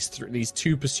itself, and these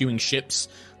two pursuing ships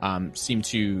seem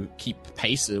to keep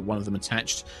pace. One of them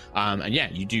attached, and yeah,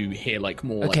 you do hear like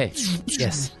more. Okay,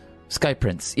 yes, Sky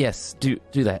Prince. Yes, do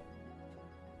that.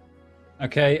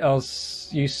 Okay,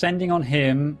 you sending on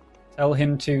him. Tell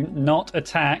him to not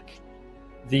attack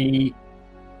the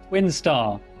Twin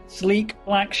Star. Sleek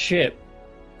black ship.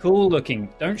 Cool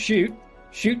looking. Don't shoot.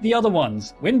 Shoot the other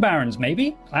ones. Wind Barons,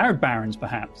 maybe? Cloud Barons,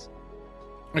 perhaps.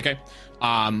 Okay.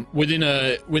 Within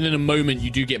a moment, you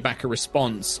do get back a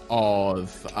response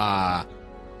of I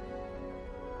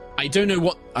don't know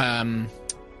what.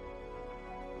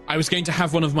 I was going to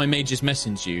have one of my mages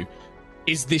message you.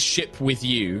 Is this ship with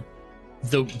you?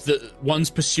 The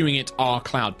ones pursuing it are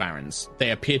Cloud Barons.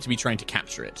 They appear to be trying to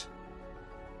capture it.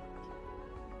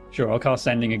 Sure, I'll cast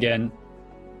Sending again.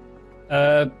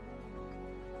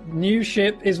 New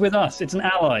ship is with us. It's an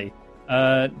ally.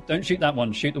 Don't shoot that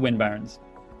one. Shoot the Wind Barons.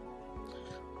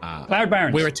 Cloud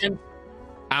Barons.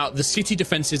 The city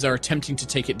defenses are attempting to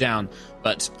take it down,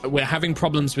 but we're having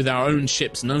problems with our own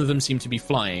ships. None of them seem to be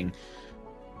flying.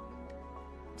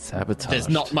 Sabotage. There's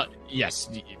not much. Yes.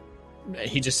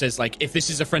 He just says, like, if this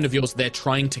is a friend of yours, they're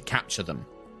trying to capture them.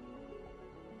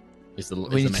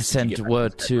 We need to send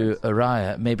word to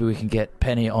Aerois. Maybe we can get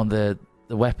Penny on the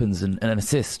weapons and an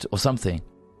assist or something.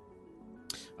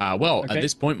 At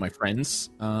this point, my friends,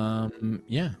 I'm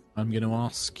going to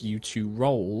ask you to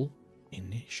roll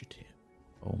initiative.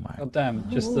 Oh my God damn,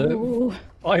 just the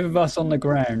 5 of us on the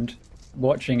ground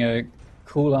watching a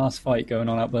cool-ass fight going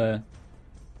on up there.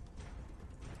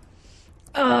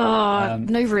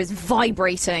 Nova is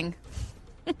vibrating.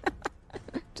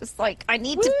 Just like, I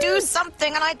need to do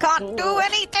something and I can't do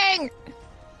anything!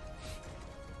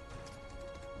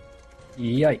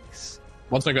 Yikes.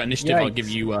 Once I got initiative, I'll give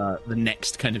you the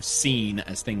next kind of scene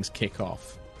as things kick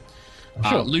off.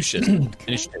 Sure. Lucius,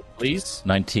 initiative, please.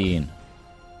 19.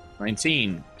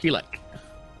 19. Keelek.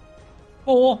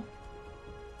 4.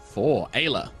 4.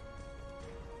 Ayla.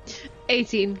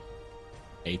 18.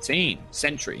 18.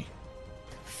 Sentry.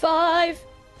 5.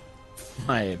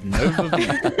 5.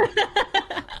 Nova.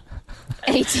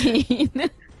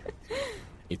 18.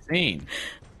 18.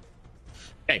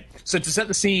 Okay, so to set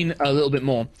the scene a little bit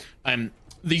more,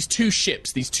 these two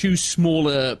ships, these two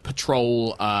smaller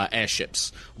patrol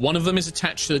airships, one of them is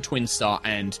attached to the Twin Star,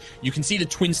 and you can see the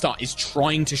Twin Star is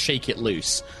trying to shake it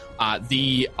loose.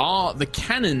 The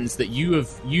cannons that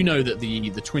you know that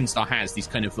the Twin Star has, these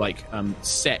kind of like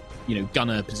set,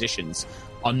 gunner positions,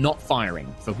 are not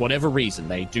firing for whatever reason.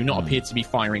 They do not appear to be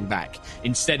firing back.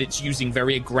 Instead, it's using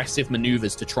very aggressive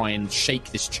maneuvers to try and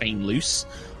shake this chain loose,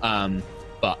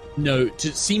 but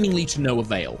seemingly to no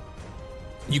avail.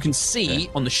 You can see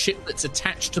on the ship that's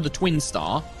attached to the Twin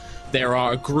Star, there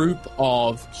are a group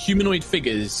of humanoid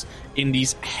figures in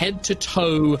these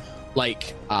head-to-toe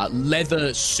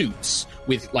leather suits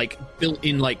with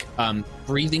built-in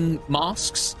breathing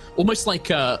masks, almost like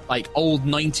old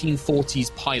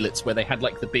 1940s pilots where they had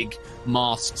the big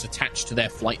masks attached to their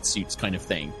flight suits kind of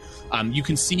thing. You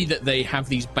can see that they have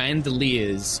these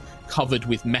bandoliers covered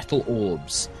with metal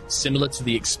orbs, similar to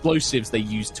the explosives they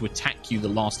used to attack you the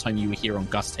last time you were here on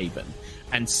Gusthaven.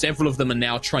 And several of them are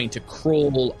now trying to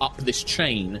crawl up this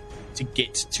chain to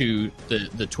get to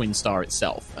the Twin Star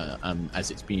itself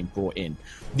as it's being brought in.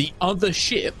 The other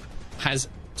ship has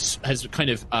kind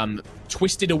of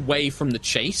twisted away from the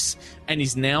chase and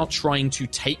is now trying to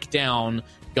take down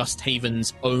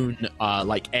Gusthaven's own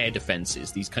air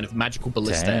defenses, these kind of magical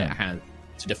ballista it has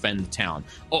to defend the town,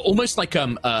 almost like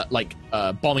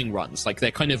bombing runs.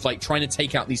 They're kind of trying to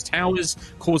take out these towers,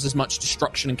 cause as much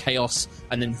destruction and chaos,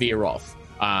 and then veer off.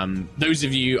 Those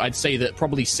of you, I'd say that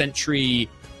probably Sentry,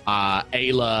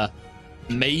 Ayla,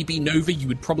 maybe Nova, you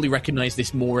would probably recognize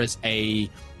this more as a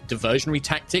diversionary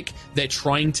tactic. They're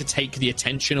trying to take the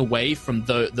attention away from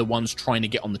the ones trying to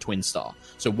get on the Twin Star.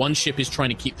 So one ship is trying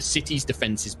to keep the city's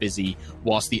defenses busy,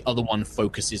 whilst the other one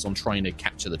focuses on trying to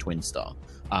capture the Twin Star.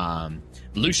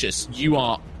 Lucius, you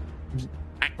are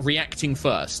reacting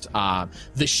first.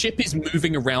 The ship is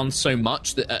moving around so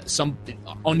much that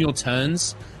on your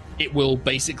turns, it will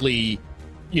basically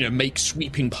make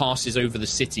sweeping passes over the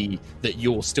city that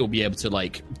you'll still be able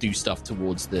to do stuff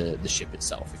towards the ship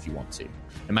itself if you want to.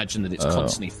 Imagine that it's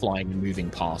constantly flying and moving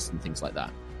past and things like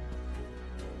that.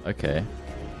 Okay.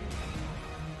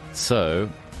 So,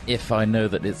 if I know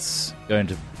that it's going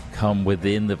to come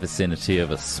within the vicinity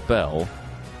of a spell,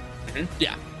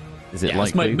 yeah, is it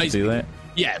likely to do that?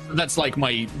 Yeah, that's what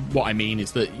I mean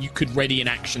is that you could ready an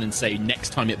action and say next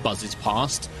time it buzzes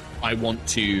past, I want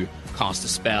to cast a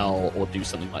spell or do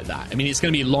something like that. I mean, it's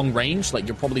going to be long range.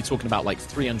 You're probably talking about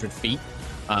 300 feet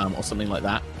or something like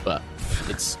that. But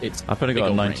it's. I've only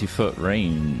got a 90-foot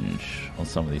range on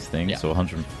some of these things, so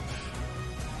 100.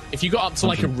 If you got up to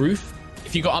a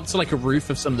roof,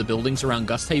 of some of the buildings around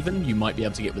Gusthaven, you might be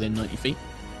able to get within 90 feet.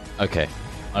 Okay,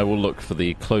 I will look for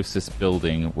the closest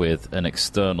building with an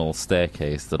external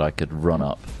staircase that I could run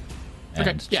up.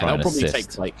 And try and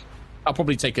assist. I'll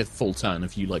probably take a full turn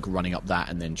of you running up that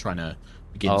and then trying to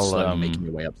begin slowly making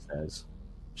your way upstairs.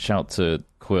 Shout to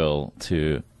Quill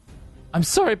to... I'm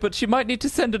sorry, but you might need to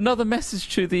send another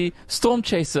message to the Storm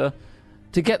Chaser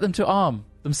to get them to arm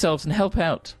themselves and help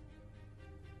out.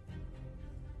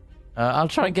 I'll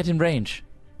try and get in range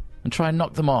and try and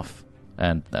knock them off.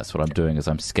 And that's what I'm doing as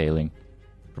I'm scaling.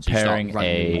 Preparing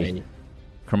a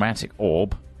chromatic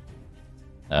orb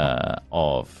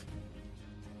of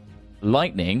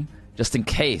lightning, just in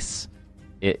case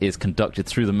it is conducted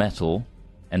through the metal,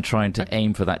 and trying to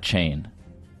aim for that chain.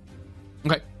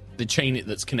 Okay. The chain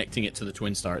that's connecting it to the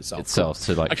Twin Star itself.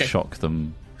 To shock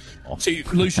them So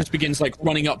Lucius begins like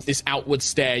running up this outward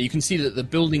stair. You can see that the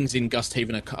buildings in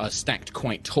Gusthaven are stacked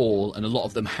quite tall, and a lot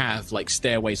of them have like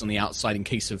stairways on the outside in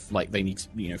case of like they need,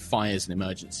 you know, fires and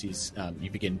emergencies. You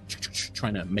begin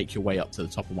trying to make your way up to the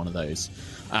top of one of those.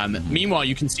 Meanwhile,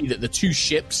 you can see that the two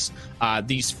ships,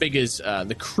 these figures,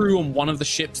 the crew on one of the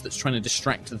ships that's trying to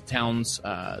distract the towns,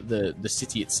 the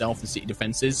city itself, the city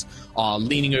defenses, are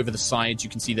leaning over the sides. You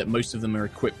can see that most of them are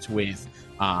equipped with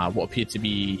what appear to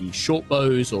be short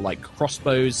bows or like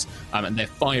crossbows, and they're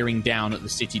firing down at the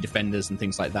city defenders and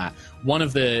things like that. One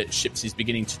of the ships is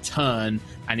beginning to turn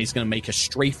and is going to make a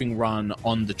strafing run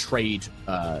on the trade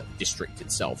district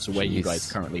itself, so where you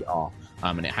guys currently are.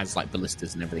 And it has like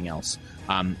ballistas and everything else.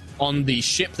 On the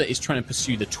ship that is trying to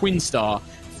pursue the Twin Star,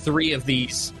 3 of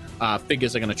these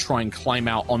figures are going to try and climb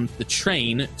out on the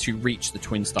chain to reach the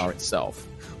Twin Star itself.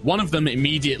 One of them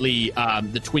immediately,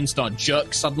 the Twin Star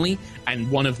jerks suddenly, and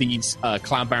one of these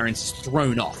Cloud Barons is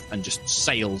thrown off and just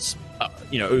sails,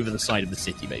 over the side of the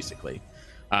city, basically.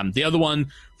 The other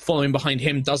one, following behind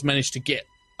him, does manage to get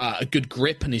a good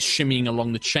grip and is shimmying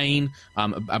along the chain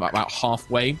about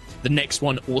halfway. The next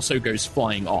one also goes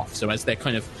flying off. So as they're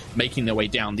kind of making their way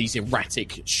down, these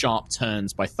erratic, sharp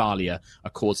turns by Thalia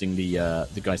are causing the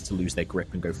guys to lose their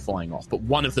grip and go flying off. But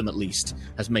one of them, at least,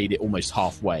 has made it almost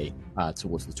halfway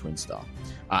towards the Twin Star.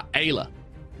 Ayla.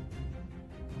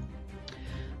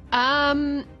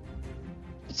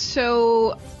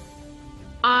 So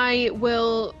I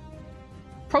will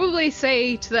probably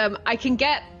say to them, I can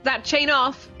get that chain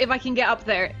off if I can get up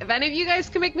there. If any of you guys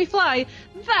can make me fly,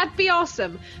 that'd be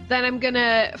awesome. Then I'm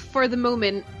gonna, for the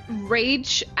moment,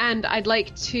 rage, and I'd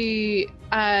like to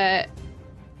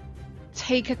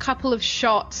take a couple of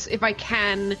shots if I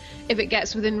can, if it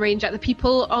gets within range, at the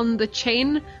people on the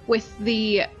chain with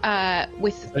the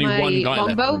with Only my one guy left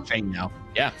longbow. on the chain now.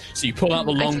 Yeah, so you pull out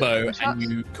the longbow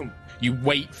and you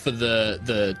wait for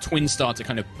the Twin Star to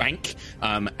kind of bank,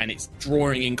 and it's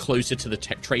drawing in closer to the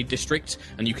trade district,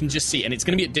 and you can just see, and it's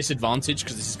going to be at disadvantage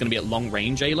because this is going to be at long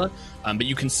range, Ayla, but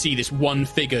you can see this one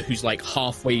figure who's like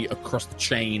halfway across the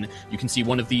chain. You can see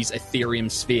one of these Ethereum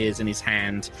spheres in his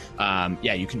hand.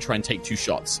 You can try and take 2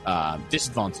 shots.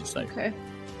 Disadvantage, though. Okay.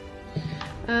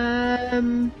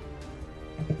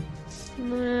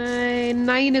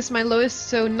 9 is my lowest,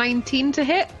 so 19 to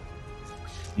hit.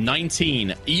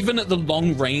 19. Even at the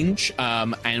long range,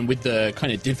 and with the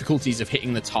kind of difficulties of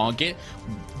hitting the target,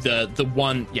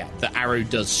 the arrow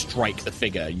does strike the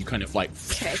figure. You kind of like,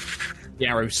 okay. The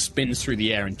arrow spins through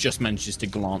the air and just manages to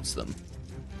glance them.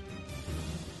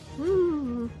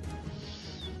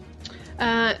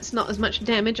 It's not as much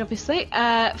damage, obviously.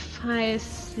 5,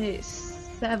 6,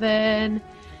 7,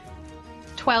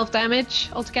 12 damage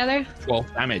altogether.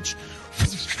 12 damage.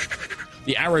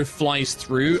 The arrow flies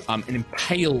through and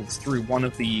impales through one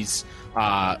of these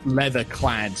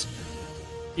leather-clad,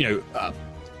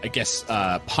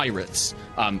 pirates.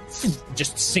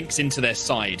 Just sinks into their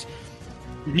side,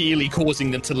 nearly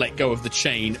causing them to let go of the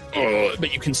chain.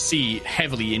 But you can see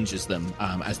heavily injures them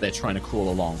as they're trying to crawl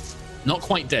along. Not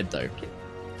quite dead, though.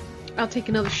 I'll take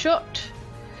another shot.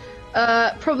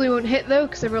 Probably won't hit, though,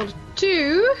 because I rolled a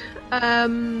 2.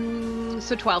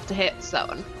 So 12 to hit, so that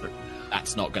one.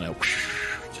 That's not going to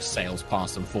just sails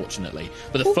past, unfortunately.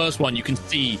 But the first one, you can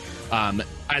see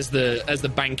as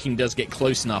the banking does get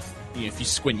close enough, if you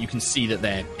squint, you can see that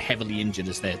they're heavily injured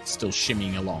as they're still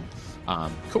shimmying along.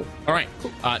 Cool. All right.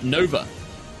 Cool. Nova.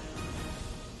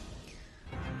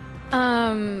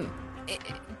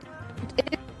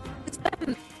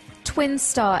 Does Twin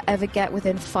Star ever get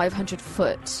within 500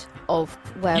 foot of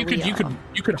where we are?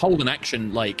 You could hold an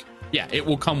action like, it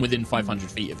will come within 500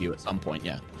 feet of you at some point,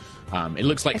 yeah. It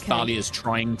looks like Thalia's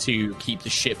trying to keep the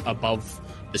ship above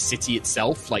the city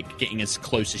itself, like getting as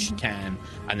close as she can,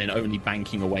 and then only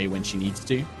banking away when she needs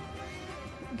to.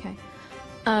 Okay.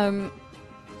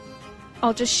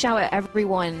 I'll just shout at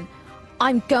everyone,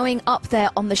 I'm going up there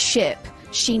on the ship.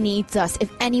 She needs us.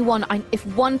 If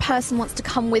one person wants to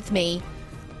come with me,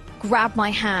 grab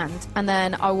my hand, and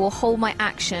then I will hold my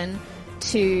action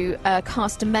to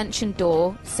cast Dimension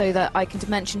Door so that I can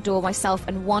Dimension Door myself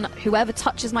and whoever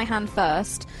touches my hand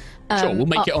first. Sure, we'll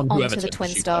make it on whoever touches the Twin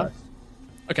Star. First.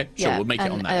 Okay, sure, we'll make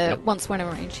it on that. Once we're in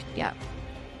range, yeah.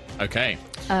 Okay.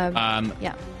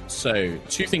 Yeah. So,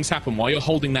 two things happen while you're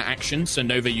holding that action. So,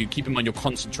 Nova, you keep in mind you're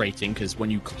concentrating, because when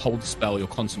you hold the spell, you're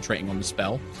concentrating on the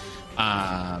spell.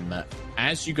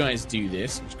 As you guys do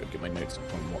this, I'm just going to get my notes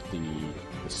up on what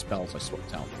the spells I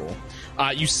swapped out for.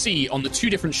 You see on the two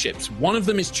different ships, one of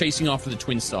them is chasing after the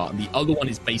Twin Star, and the other one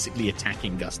is basically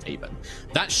attacking Gusthaven.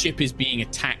 That ship is being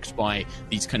attacked by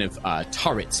these kind of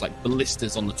turrets, like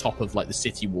ballistas on the top of like the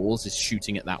city walls, is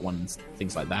shooting at that one and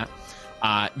things like that.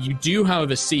 You do,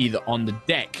 however, see that on the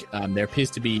deck, there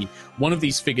appears to be one of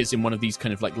these figures in one of these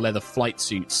kind of like leather flight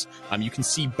suits. You can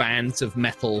see bands of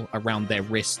metal around their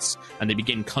wrists, and they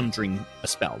begin conjuring a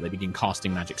spell. They begin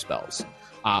casting magic spells.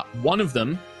 One of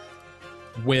them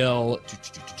will...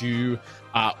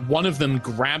 one of them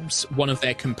grabs one of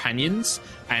their companions,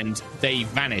 and they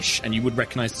vanish, and you would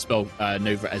recognize the spell,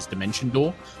 Nova, as Dimension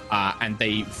Door. And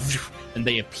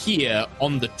they appear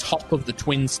on the top of the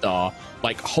Twin Star,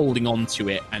 like holding on to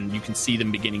it, and you can see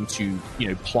them beginning to,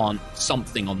 plant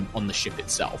something on the ship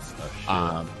itself.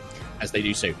 As they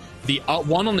do so. The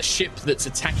one on the ship that's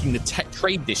attacking the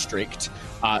trade district,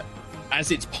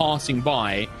 as it's passing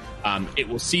by, it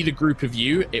will see the group of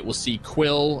you. It will see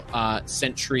Quill,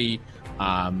 Sentry,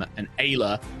 and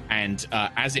Ayla, and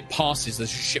as it passes, the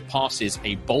ship passes,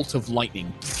 a bolt of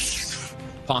lightning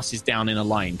passes down in a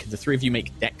line. Could the three of you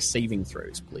make dex saving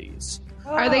throws, please?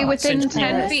 Are they within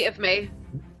 10 feet of me?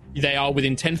 They are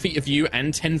within 10 feet of you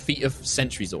and 10 feet of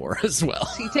Sentry's aura as well.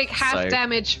 So you take half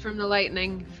damage from the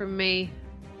lightning from me,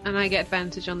 and I get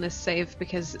advantage on this save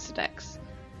because it's a dex.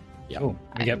 Yeah. Cool.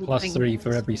 You get +3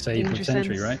 for every save with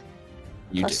Sentry, right?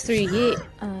 You +3,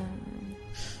 yeah.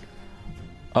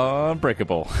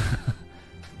 Unbreakable.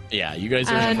 Yeah, you guys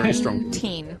are very strong.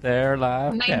 19. They're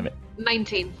live. Damn it.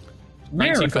 19.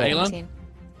 19 for Ayla. 19.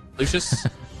 Lucius?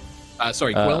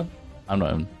 Sorry, Quill? I'm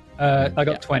not in. I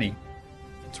got 20.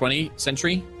 20.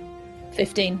 Sentry?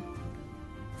 15.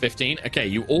 15. Okay,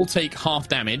 you all take half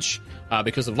damage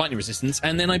because of lightning resistance,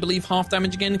 and then I believe half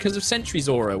damage again because of Sentry's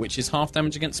aura, which is half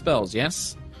damage against spells,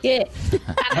 yes? Yeah.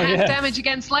 And half damage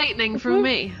against lightning from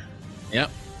me.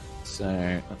 Yep. So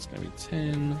that's going to be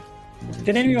 10.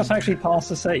 Did any of us actually pass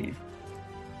the save?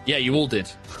 Yeah, you all did.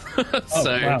 So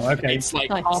wow, okay. it's like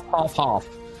Nice. half.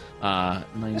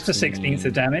 19, That's a 16th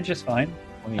of damage, it's fine.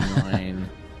 29.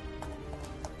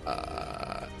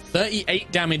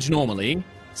 38 damage normally.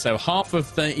 So half of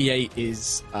 38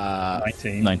 is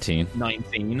 19.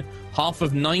 19. Half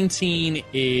of 19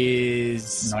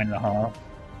 is 9.5.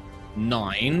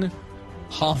 9.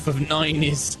 Half of 9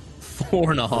 is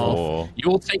 4.5. 4. You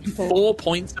will take 4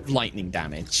 points of lightning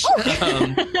damage.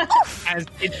 As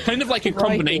it's kind of like a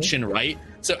combination, right?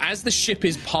 So as the ship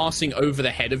is passing over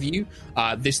the head of you,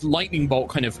 this lightning bolt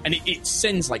kind of, and it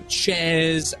sends like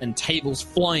chairs and tables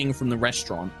flying from the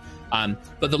restaurant.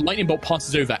 But the lightning bolt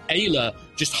passes over. Ayla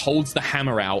just holds the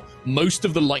hammer out. Most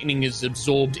of the lightning is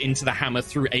absorbed into the hammer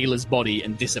through Ayla's body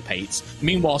and dissipates.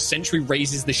 Meanwhile, Sentry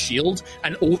raises the shield,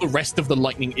 and all the rest of the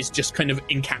lightning is just kind of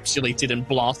encapsulated and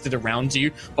blasted around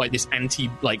you by this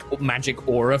magic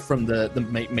aura from the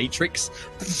Matrix.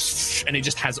 And it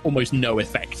just has almost no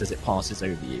effect as it passes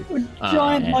over you. A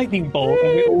giant lightning bolt,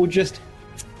 and we all just...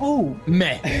 Oh!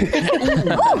 Meh.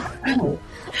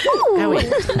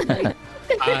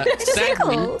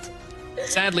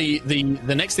 Sadly,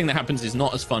 the next thing that happens is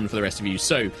not as fun for the rest of you.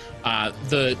 So,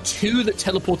 the two that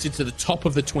teleported to the top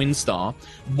of the Twin Star,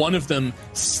 one of them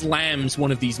slams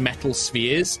one of these metal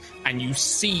spheres, and you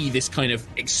see this kind of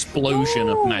explosion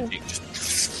of magic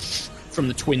just from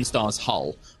the Twin Star's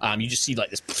hull. You just see like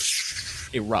this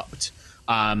erupt.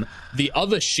 The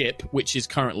other ship, which is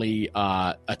currently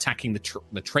attacking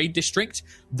the trade district,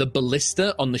 the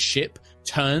ballista on the ship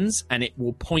turns and it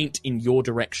will point in your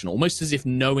direction, almost as if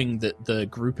knowing that the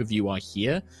group of you are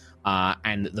here,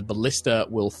 and the ballista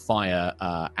will fire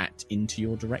into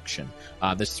your direction.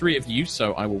 There's 3 of you,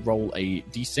 so I will roll a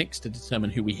d6 to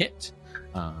determine who we hit.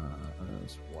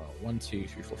 1, 2,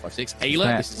 3, 4, 5, 6.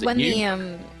 Ayla, this is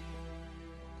you.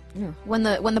 When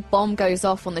the bomb goes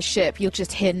off on the ship, you'll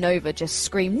just hear Nova just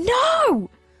scream, "No!"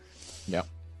 Yeah.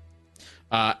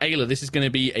 Ayla, this is going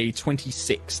to be a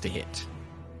 26 to hit.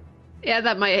 Yeah,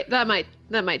 that might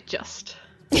just.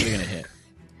 What are you going to hit?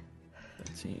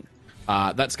 13.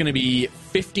 That's going to be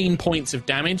 15 points of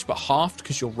damage, but halved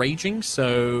because you're raging,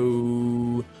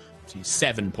 so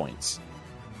 7 points.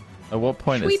 At what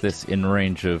point is this in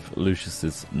range of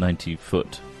Lucius's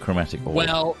 90-foot chromatic orb?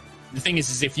 Well, the thing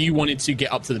is if you wanted to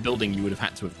get up to the building, you would have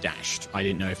had to have dashed. I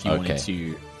didn't know if you wanted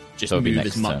to just move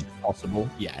as much as possible.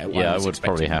 Yeah, I would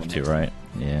probably have to, right?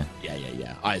 Yeah.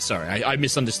 Sorry, I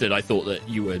misunderstood. I thought that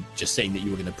you were just saying that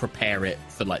you were going to prepare it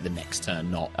for like the next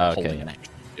turn, not holding an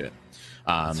action to do it.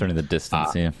 Certainly the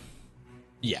distance, yeah.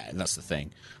 Yeah, that's the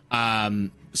thing.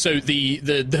 So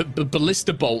the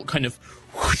ballista bolt kind of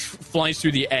flies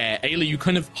through the air. Ayla, you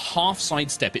kind of half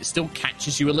sidestep. It still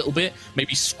catches you a little bit,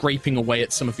 maybe scraping away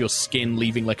at some of your skin,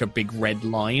 leaving like a big red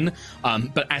line.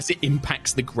 But as it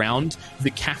impacts the ground,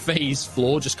 the cafe's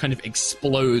floor just kind of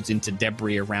explodes into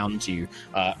debris around you.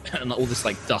 And all this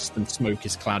like dust and smoke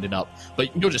is clouded up.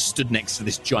 But you're just stood next to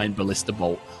this giant ballista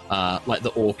bolt, like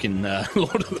the orc in Lord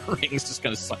of the Rings, just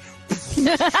kind of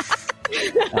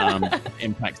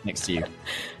impacts next to you.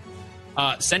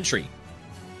 Sentry.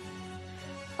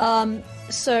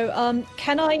 So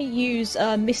can I use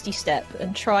Misty Step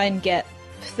and try and get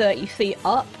 30 feet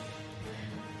up?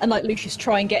 And like Lucius,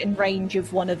 try and get in range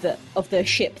of one of the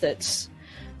ship that's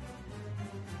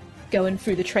going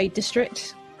through the trade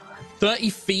district?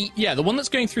 30 feet, yeah, the one that's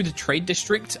going through the trade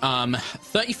district,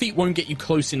 30 feet won't get you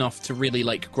close enough to really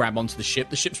like grab onto the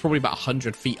ship. The ship's probably about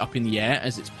 100 feet up in the air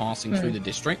as it's passing through the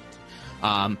district.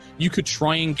 You could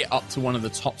try and get up to one of the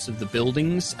tops of the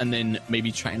buildings and then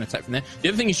maybe try and attack from there. The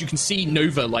other thing is you can see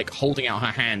Nova like holding out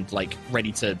her hand, like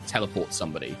ready to teleport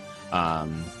somebody. I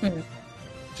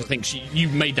think you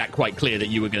made that quite clear that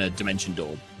you were going to dimension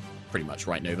door, pretty much,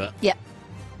 right, Nova? Yeah.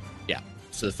 Yeah.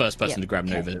 So the first person to grab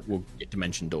Nova will get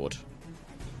dimension doored.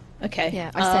 Okay.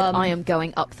 Yeah, I said I am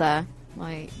going up there.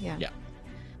 Yeah.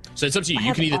 So it's up to you.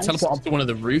 You can either teleport up to one of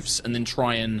the roofs and then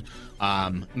try and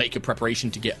make a preparation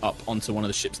to get up onto one of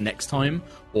the ships next time,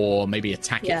 or maybe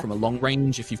attack it from a long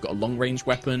range if you've got a long range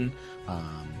weapon.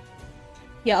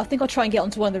 Yeah, I think I'll try and get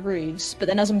onto one of the roofs, but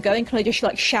then as I'm going, can I just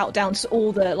like shout down so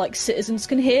all the like citizens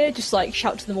can hear? Just like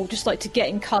shout to them all, just like to get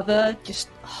in cover, just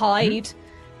hide,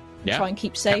 try and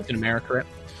keep safe. Captain America.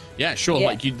 Yeah, sure. Yeah.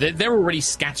 Like they're already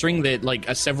scattering. They're like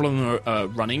several of them are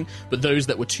running, but those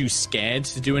that were too scared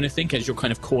to do anything, as you're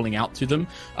kind of calling out to them,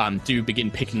 do begin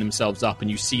picking themselves up.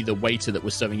 And you see the waiter that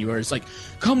was serving you is like,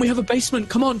 "Come, we have a basement.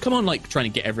 Come on!" Like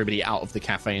trying to get everybody out of the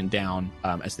cafe and down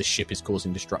as the ship is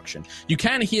causing destruction. You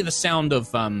can hear the sound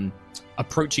of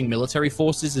approaching military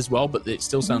forces as well, but it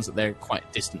still sounds that they're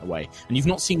quite distant away. And you've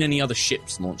not seen any other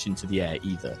ships launch into the air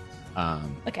either.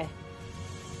 Okay.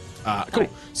 Cool. Right.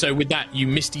 So with that, you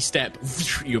misty step,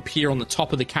 you appear on the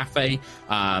top of the cafe,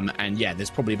 and yeah,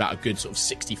 there's probably about a good sort of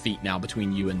 60 feet now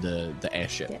between you and the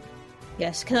airship. Yeah.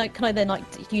 Yes. Can I then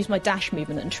like use my dash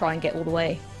movement and try and get all the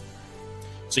way?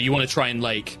 So you want to try and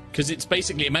like, because it's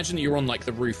basically, imagine that you're on like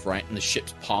the roof, right, and the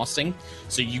ship's passing.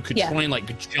 So you could try and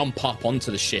like jump up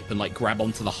onto the ship and like grab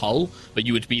onto the hull, but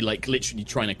you would be like literally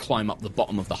trying to climb up the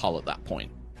bottom of the hull at that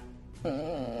point. Do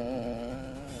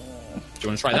you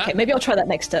want to try that? Okay, maybe I'll try that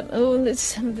next step. Oh,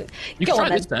 let's. You can try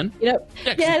this then. You know,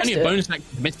 yeah, it's only a bonus action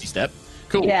for Misty Step.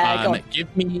 Cool. Yeah,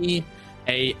 give me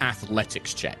a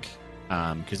athletics check,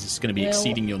 because it's going to be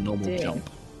exceeding your normal jump.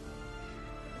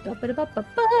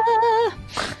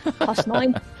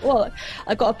 +9. Well,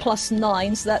 I got a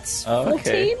 +9, so that's 14.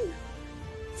 Okay.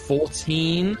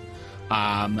 14.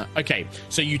 Okay,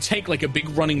 so you take like a big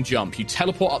running jump. You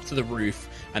teleport up to the roof,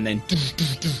 and then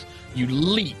you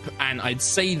leap, and I'd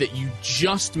say that you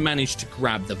just managed to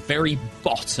grab the very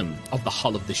bottom of the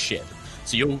hull of the ship.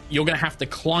 So you're going to have to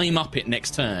climb up it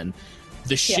next turn.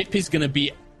 The ship is going to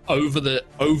be over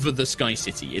the Sky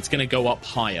City. It's going to go up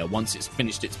higher once it's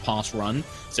finished its pass run.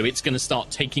 So it's going to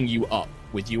start taking you up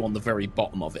with you on the very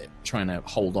bottom of it, trying to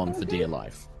hold on for dear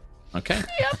life. Okay?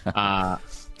 Yep. All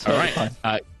right.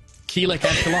 Keelik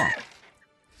and Kalar.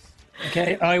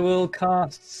 Okay, I will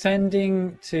cast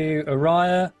Sending to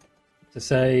Aerois to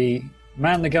say,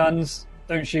 man the guns,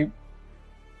 don't shoot.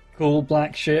 Cool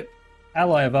black ship,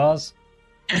 ally of ours.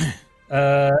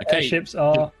 Airships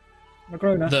are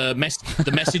Magrona. The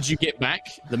message you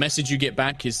get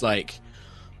back is like,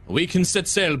 we can set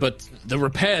sail, but the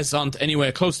repairs aren't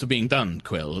anywhere close to being done,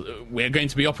 Quill. We're going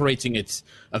to be operating at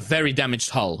a very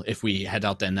damaged hull if we head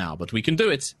out there now, but we can do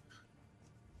it.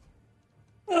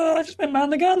 I just meant man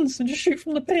the guns and just shoot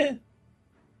from the pier.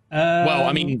 Well,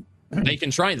 I mean, they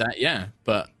can try that, yeah,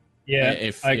 but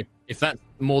if that's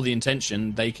more the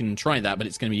intention, they can try that, but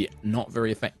it's going to be not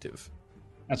very effective.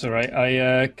 That's all right.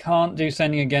 I can't do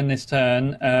Sending again this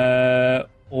turn,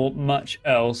 or much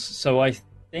else, so I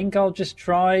think I'll just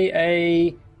try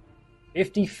a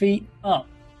 50 feet up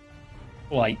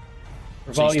flight.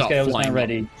 Revali Scale is now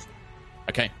ready.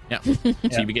 Okay, yeah.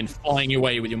 So you begin flying your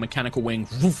way with your mechanical wing,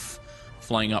 woof,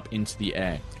 flying up into the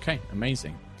air. Okay,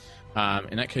 amazing.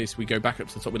 In that case, we go back up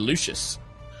to the top with Lucius.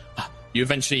 You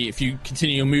eventually, if you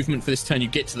continue your movement for this turn, you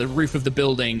get to the roof of the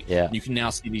building. Yeah. And you can now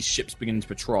see these ships begin to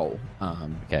patrol.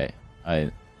 Okay.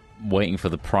 I'm waiting for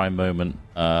the prime moment,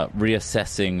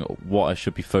 reassessing what I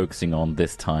should be focusing on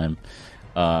this time.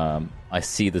 I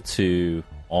see the two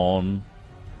on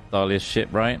Thalia's ship,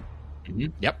 right? Mm-hmm.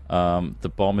 Yep. The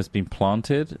bomb has been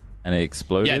planted and it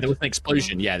exploded. Yeah, there was an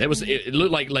explosion. Yeah, there was. It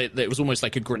looked like it was almost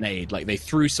like a grenade. Like they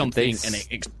threw something and it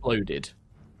exploded.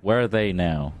 Where are they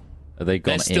now? Are they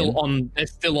gone in? They're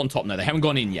still on top. No, they haven't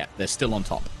gone in yet. They're still on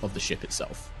top of the ship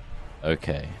itself.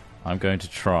 Okay, I'm going to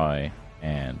try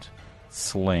and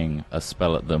sling a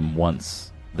spell at them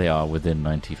once they are within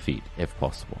 90 feet, if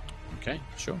possible. Okay,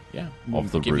 sure, yeah.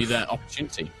 Of the give roof. You that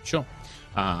opportunity, sure.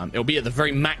 It'll be at the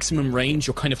very maximum range.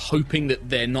 You're kind of hoping that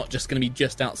they're not just going to be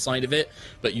just outside of it,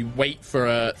 but you wait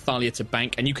for Thalia to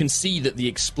bank, and you can see that the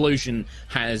explosion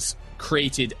has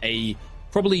created a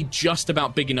probably just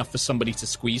about big enough for somebody to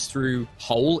squeeze through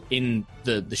hole in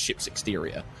the ship's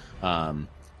exterior.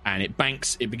 And it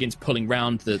banks, it begins pulling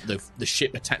round, the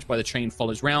ship attached by the chain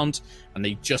follows round, and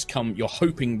they just come, you're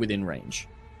hoping, within range.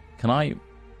 Can I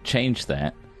change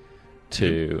that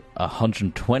to a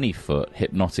 120-foot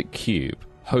hypnotic cube,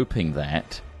 hoping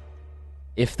that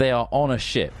if they are on a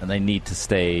ship and they need to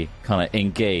stay kind of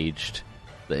engaged,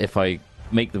 that if I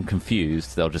make them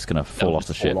confused, they're just going to fall off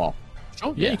the ship?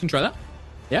 Sure, yeah, you can try that.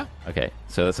 Yeah. Okay,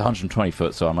 so that's 120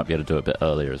 foot, so I might be able to do it a bit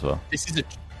earlier as well. This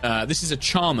is a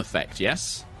charm effect,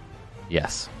 yes?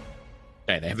 Yes.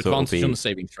 Okay, they have advantage on the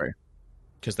saving throw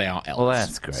because they are elves. Well,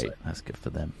 that's great. So. That's good for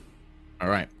them. All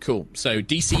right, cool. So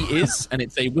DC is, and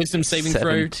it's a wisdom saving 17,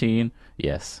 throw. 17,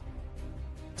 yes.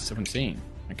 17.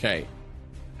 Okay.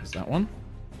 There's that one.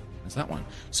 There's that one.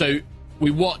 So we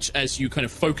watch as you kind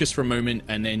of focus for a moment,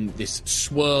 and then this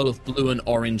swirl of blue and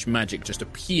orange magic just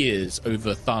appears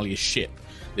over Thalia's ship.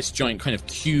 This giant kind of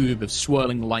cube of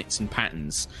swirling lights and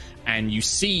patterns. And you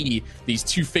see these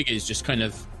two figures just kind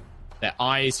of, their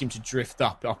eyes seem to drift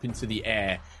up into the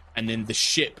air, and then the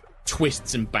ship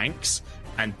twists and banks,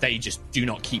 and they just do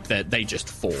not keep they just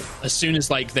fall. As soon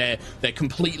as like they're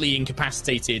completely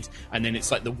incapacitated, and then it's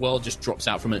like the world just drops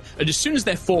out from it. And as soon as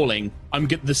they're falling,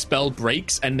 the spell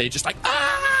breaks, and they're just like,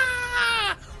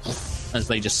 ah! As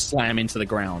they just slam into the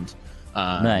ground.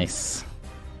 Nice.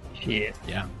 Shit.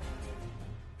 Yeah.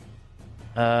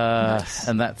 Nice.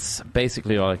 And that's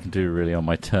basically all I can do really on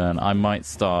my turn. I might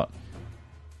start...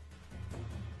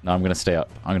 No, I'm going to stay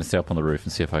up. I'm going to stay up on the roof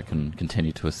and see if I can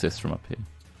continue to assist from up here.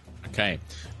 Okay.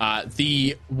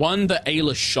 The one that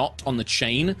Ayla shot on the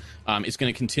chain is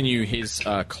going to continue his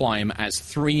climb as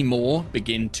three more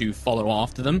begin to follow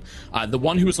after them. The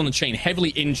one who was on the chain,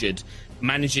 heavily injured,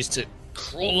 manages to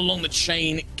crawl along the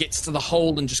chain, gets to the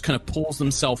hole, and just kind of pulls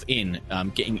himself in,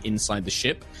 getting inside the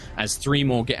ship. As three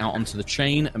more get out onto the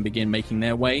chain and begin making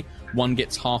their way. One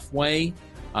gets halfway.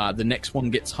 The next one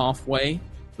gets halfway.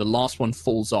 The last one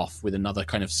falls off with another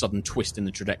kind of sudden twist in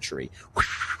the trajectory.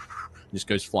 Just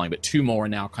goes flying. But two more are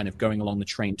now kind of going along the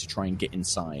train to try and get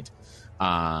inside.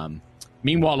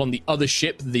 Meanwhile, on the other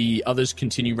ship, the others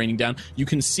continue raining down. You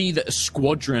can see that a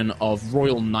squadron of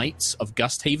Royal Knights of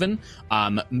Gusthaven,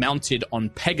 mounted on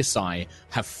Pegasi,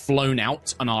 have flown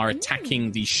out and are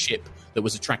attacking the ship that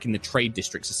was attracting the trade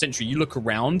districts. Essentially, you look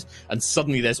around, and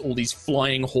suddenly there's all these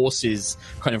flying horses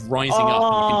kind of rising up,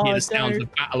 and you can hear the sounds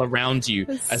of battle around you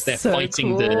as they're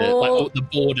fighting the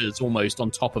borders almost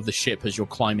on top of the ship as you're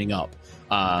climbing up.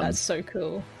 That's so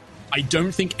cool. I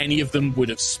don't think any of them would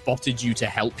have spotted you to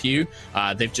help you.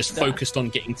 They've just focused on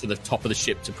getting to the top of the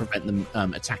ship to prevent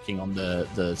them attacking on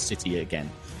the city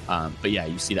again. But yeah,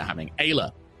 you see that happening.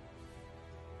 Ayla.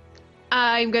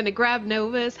 I'm going to grab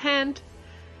Nova's hand.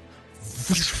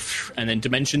 And then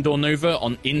Dimension Door Nova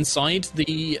on inside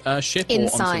the ship?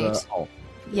 Inside. Or onto the hull?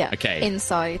 Yeah, okay.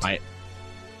 Inside.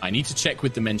 I need to check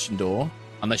with Dimension Door,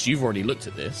 unless you've already looked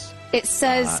at this. It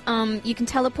says you can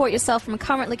teleport yourself from a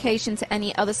current location to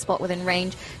any other spot within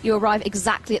range. You arrive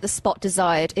exactly at the spot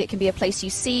desired. It can be a place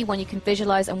you see, one you can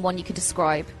visualize, and one you can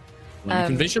describe. One you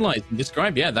can visualize and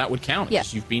describe, yeah, that would count.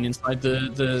 Because you've been inside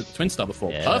the Twin Star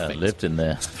before. Yeah, perfect. I lived in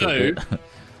there. So,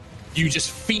 you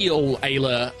just feel,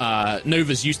 Ayla,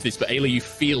 Nova's used to this, but Ayla, you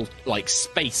feel like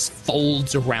space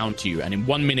folds around you, and in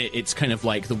 1 minute it's kind of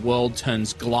like the world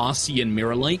turns glassy and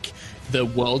mirror-like. The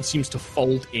world seems to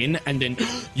fold in, and then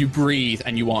you breathe,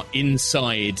 and you are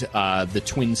inside the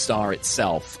Twin Star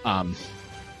itself.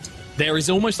 There is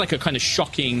almost like a kind of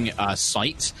shocking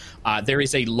sight. There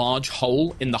is a large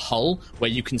hole in the hull where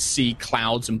you can see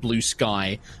clouds and blue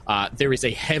sky. There is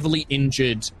a heavily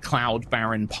injured Cloud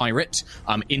Baron pirate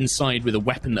inside with a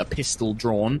weapon, a pistol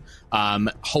drawn,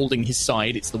 holding his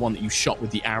side. It's the one that you shot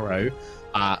with the arrow.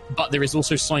 But there is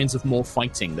also signs of more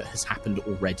fighting that has happened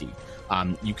already.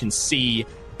 You can see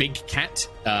big cat,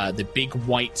 the big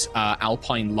white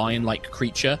alpine lion-like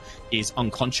creature, is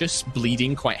unconscious,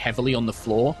 bleeding quite heavily on the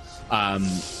floor.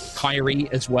 Kyrie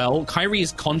as well. Kyrie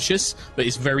is conscious, but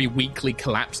is very weakly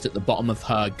collapsed at the bottom of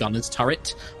her gunner's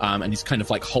turret, and is kind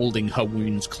of like holding her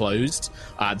wounds closed.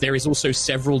 There is also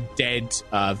several dead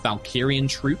Valkyrian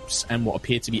troops and what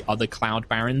appear to be other Cloud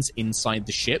Barons inside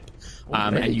the ship.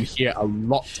 And you hear a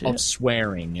lot of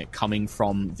swearing coming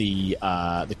from the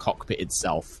cockpit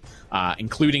itself,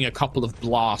 including a couple of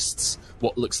blasts,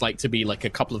 what looks like to be like a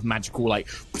couple of magical, like,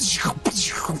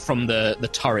 from the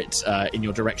turret in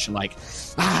your direction, like,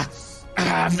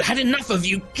 I've had enough of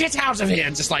you, get out of here!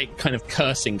 Just like kind of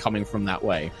cursing coming from that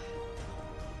way.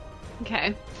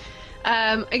 Okay.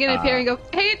 I'm going to appear and go,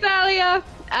 hey, Thalia!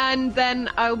 And then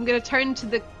I'm going to turn to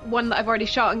the one that I've already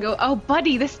shot and go, oh,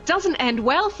 buddy, this doesn't end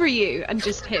well for you! And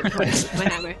just hit him with my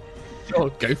hammer. Sure,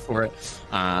 go for it.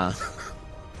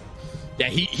 Yeah,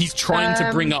 he's trying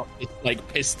to bring up this, like,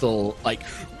 pistol, like,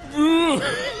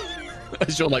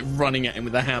 as you're, like, running at him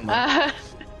with a hammer.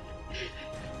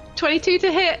 22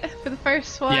 to hit for the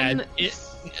first one. Yeah,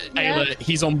 Ayla,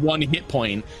 he's on 1 hit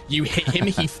point. You hit him,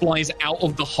 he flies out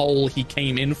of the hole he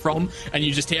came in from, and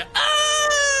you just hear,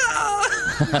 ah!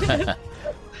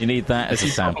 You need that as a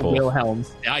sample. Wilhelm.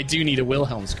 I do need a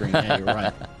Wilhelm scream. Yeah, you're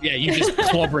right. Yeah, you just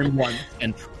clobber him once,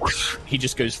 and whoosh, he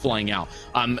just goes flying out.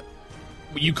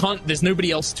 You can't. There's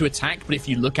nobody else to attack, but if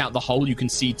you look out the hole, you can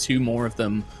see 2 more of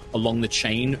them along the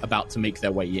chain, about to make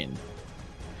their way in.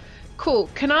 Cool.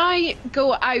 Can I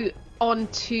go out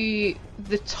onto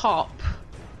the top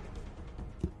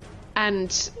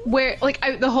and where, like,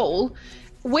 out the hole?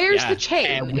 Where's the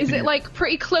chain? Is it like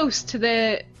pretty close to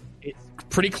the? It's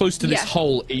pretty close to this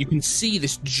hole. You can see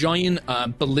this giant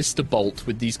ballista bolt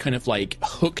with these kind of like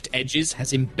hooked edges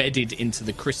has embedded into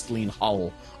the crystalline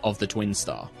hull of the Twin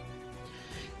Star.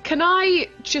 Can I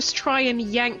just try and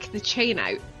yank the chain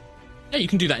out? Yeah, you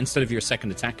can do that instead of your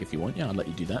second attack if you want. Yeah, I'll let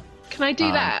you do that. Can I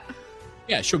do that?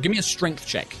 Yeah, sure. Give me a strength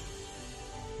check.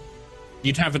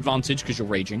 You'd have advantage because you're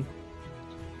raging.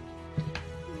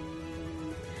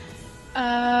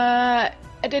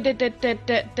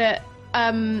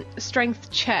 Strength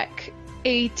check.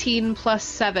 18 plus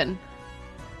 7.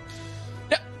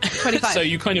 Yeah. 25. So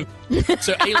you kind of,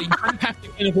 Ayla, you kind of have to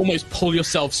kind of almost pull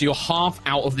yourself so you're half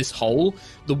out of this hole.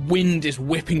 The wind is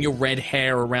whipping your red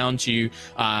hair around you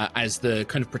as the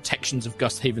kind of protections of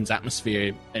Gusthaven's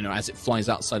atmosphere, as it flies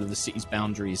outside of the city's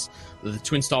boundaries. The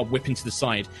Twin Star whipping to the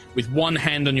side. With one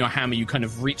hand on your hammer, you kind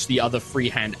of reach the other free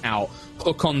hand out,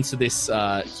 hook onto this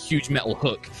huge metal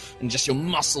hook, and just your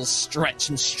muscles stretch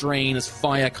and strain as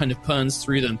fire kind of burns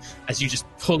through them. As you just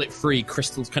pull it free,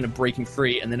 crystals kind of breaking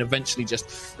free, and then eventually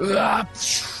just...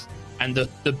 and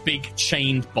the big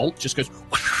chained bolt just goes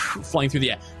flying through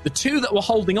the air. The 2 that were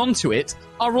holding onto it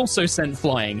are also sent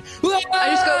flying.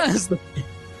 I just go,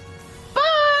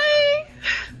 bye!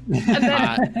 And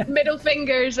then middle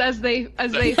fingers as they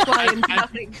fly into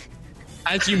nothing.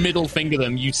 As you middle finger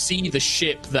them, you see the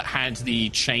ship that had the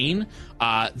chain.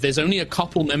 There's only a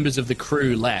couple members of the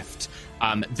crew left.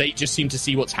 They just seem to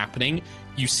see what's happening.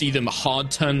 You see them hard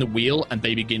turn the wheel, and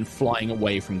they begin flying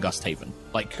away from Gusthaven.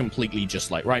 Like, completely just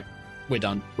like, right, we're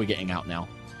done. We're getting out now.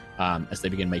 As they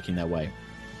begin making their way.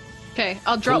 Okay,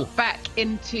 I'll drop back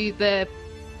into the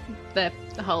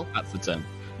hole. That's the turn.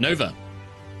 Nova.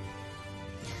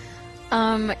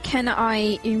 Can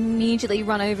I immediately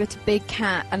run over to Big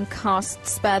Cat and cast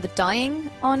Spare the Dying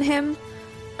on him?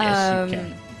 Yes, you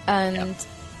can. And,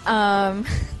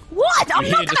 what? I'm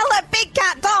not going to let Big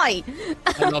Cat die!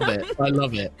 I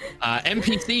love it.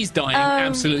 NPCs dying?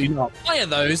 Absolutely not. Why are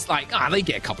those? Like, they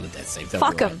get a couple of death saves.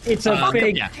 Fuck them. It's a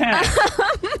big cat.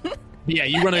 Yeah,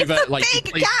 you run over, like...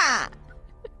 Big cat!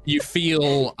 You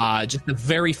feel just the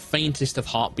very faintest of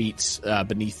heartbeats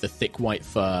beneath the thick white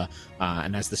fur,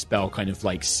 and as the spell kind of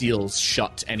like seals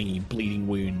shut any bleeding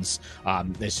wounds,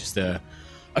 there's just a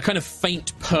kind of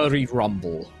faint purry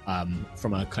rumble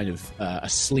from a kind of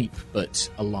asleep but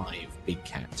alive big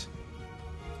cat.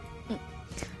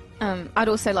 I'd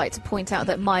also like to point out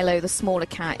that Milo, the smaller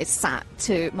cat, is sat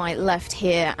to my left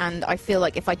here, and I feel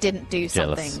like if I didn't do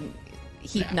something,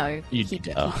 he'd know. He'd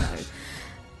know.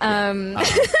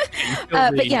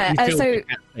 But yeah, so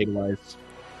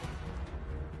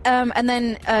and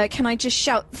then can I just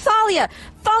shout, Thalia,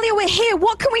 we're here,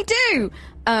 what can we do?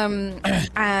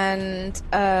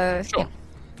 Sure.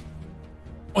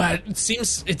 Well, it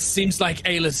seems like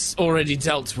Ayla's already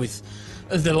dealt with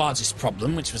the largest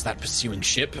problem, which was that pursuing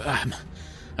ship.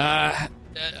 I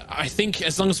think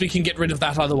as long as we can get rid of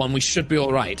that other one, we should be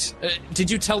all right. Did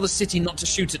you tell the city not to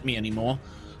shoot at me anymore?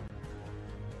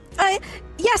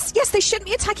 Yes, they shouldn't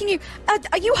be attacking you.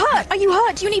 Are you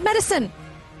hurt? Do you need medicine?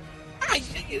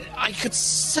 I could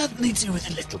certainly do with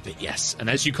a little bit, yes. And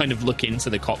as you kind of look into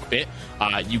the cockpit,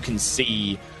 you can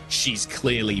see she's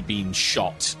clearly been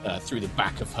shot through the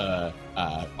back of her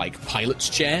pilot's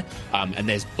chair, and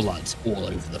there's blood all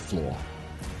over the floor.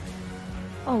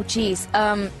 Oh, geez.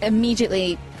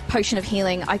 Immediately, potion of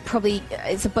healing.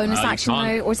 It's a bonus action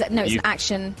though, or is it? No, it's an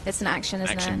action. It's an action,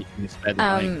 isn't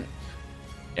it?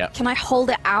 Yeah. Can I hold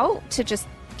it out to just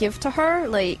give to her?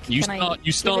 You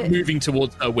start moving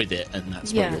towards her with it, and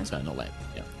that's where your turn will end.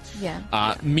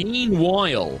 Yeah.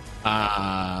 Meanwhile,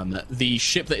 the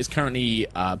ship that is currently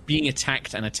being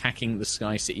attacked and attacking the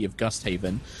Sky City of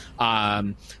Gusthaven,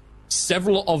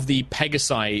 several of the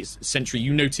Pegasi Sentry,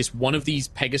 you notice one of these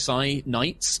Pegasi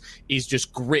knights is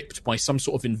just gripped by some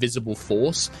sort of invisible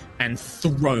force and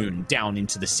thrown down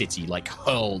into the city,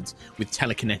 hurled with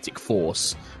telekinetic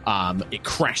force. It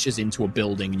crashes into a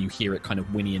building and you hear it kind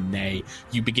of whinny and neigh.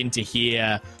 You begin to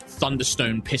hear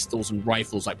Thunderstone pistols and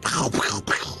rifles pow, pow,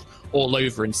 pow, all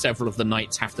over, and several of the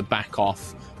knights have to back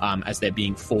off as they're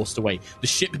being forced away. The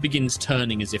ship begins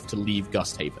turning as if to leave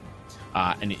Gusthaven,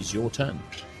 and it is your turn.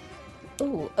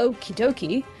 Oh, okie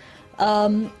dokie.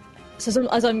 So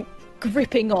as I'm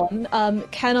gripping on,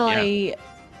 can I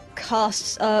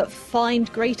cast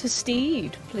Find Greater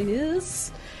Steed,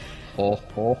 please? Ho,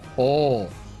 ho, ho.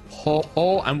 Ho,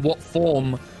 ho. And what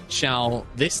form shall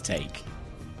this take?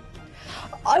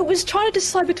 I was trying to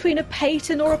decide between a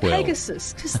Peyton or a Quill.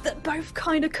 Pegasus, because they're both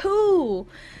kind of cool.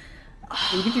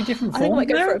 You can do different I think I forms might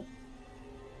go there? for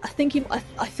I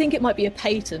think it might be a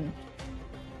Peyton.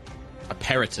 A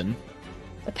Periton.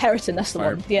 A Periton, that's the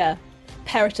one. Yeah.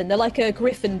 Periton. They're like a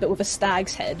griffin, but with a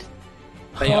stag's head.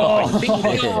 They are. I think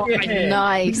they are.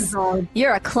 Nice.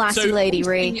 You're a classy lady,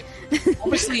 Ree.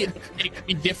 Obviously, it could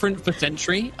be different for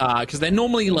Sentry, because they're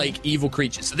normally evil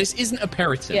creatures. So this isn't a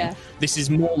Periton. Yeah. This is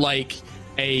more like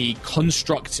a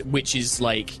construct, which is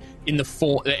in the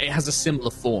form. It has a similar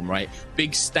form, right?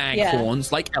 Big stag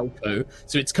horns, like Elko.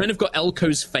 So it's kind of got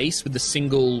Elko's face with the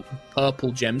single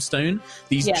purple gemstone.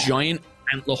 These giant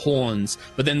antler horns,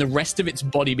 but then the rest of its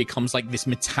body becomes this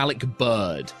metallic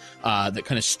bird that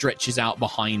kind of stretches out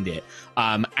behind it.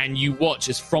 And you watch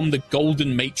as from the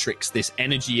golden matrix this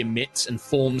energy emits and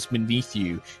forms beneath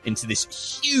you into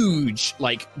this huge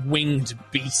winged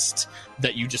beast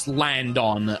that you just land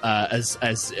on as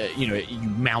you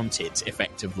mount it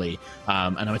effectively.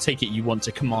 And I would take it you want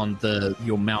to command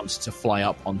your mount to fly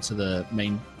up onto the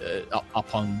main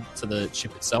up onto the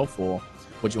ship itself, or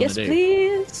what do you want to do?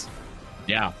 Yes, please.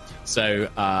 Yeah. So,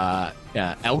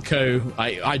 Elko.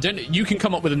 I don't. You can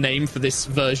come up with a name for this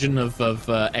version of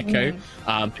Echo.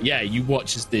 You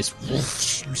watch as this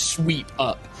sweep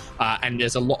up, and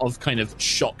there's a lot of kind of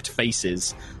shocked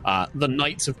faces. The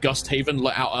Knights of Gusthaven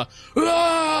let out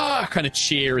a kind of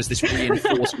cheer as this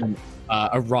reinforcement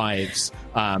arrives,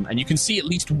 and you can see at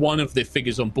least one of the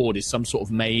figures on board is some sort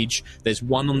of mage. There's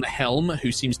one on the helm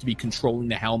who seems to be controlling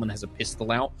the helm and has a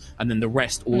pistol out, and then the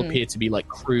rest all appear to be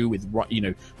crew with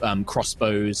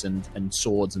crossbows and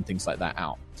swords and things like that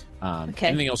out.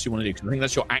 Anything else you want to do? Because I think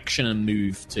that's your action and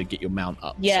move to get your mount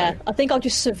up. Yeah, so. I think I'll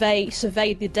just survey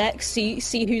the deck, see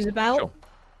who's about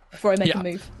before I make a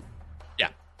move. Yeah,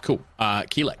 cool.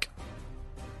 Keelek.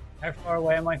 How far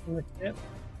away am I from the ship?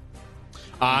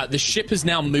 The ship has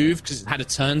now moved because it had a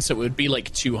turn, so it would be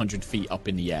 200 feet up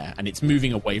in the air, and it's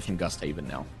moving away from Gusthaven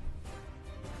now.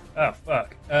 Oh,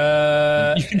 fuck.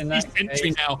 You can see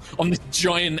Sentry now on this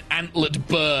giant antlered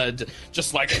bird,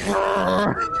 just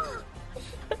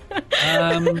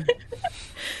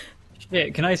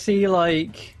Shit, can I see,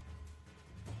 Oh,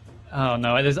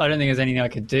 no, I don't think there's anything I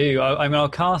could do. I'll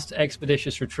cast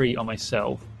Expeditious Retreat on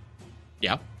myself.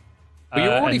 Yeah. But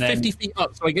you're already 50 feet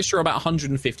up, so I guess you're about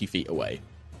 150 feet away.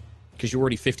 Because you're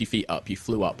already 50 feet up. You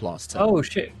flew up last time. Oh,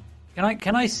 shit.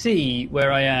 Can I see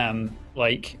where I am,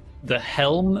 the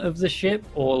helm of the ship,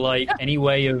 or any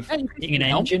way of hitting an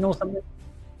engine or something?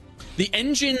 The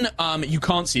engine, you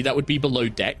can't see. That would be below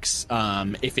decks,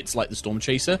 if it's like the Storm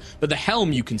Chaser. But the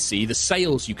helm you can see, the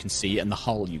sails you can see, and the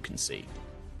hull you can see.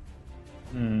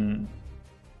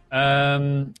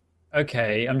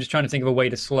 Okay, I'm just trying to think of a way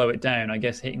to slow it down. I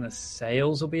guess hitting the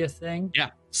sails will be a thing. Yeah,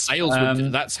 sails.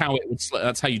 That's how it would.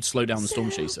 That's how you'd slow down the Storm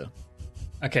Chaser.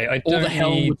 Okay, I or don't the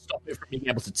helm need... would stop it from being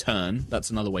able to turn. That's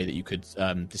another way that you could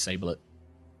disable it.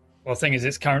 Well, the thing is,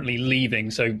 it's currently leaving,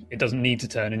 so it doesn't need to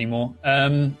turn anymore.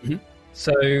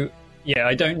 So, yeah,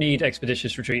 I don't need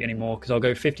Expeditious Retreat anymore, because I'll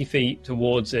go 50 feet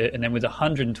towards it, and then with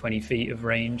 120 feet of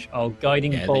range, I'll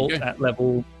Guiding Bolt at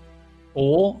level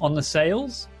 4 on the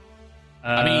sails.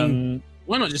 I mean,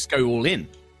 why not just go all in?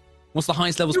 What's the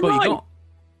highest level You're spell right. you got?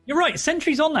 You're right.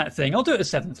 Sentry's on that thing. I'll do it at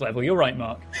 7th level. You're right,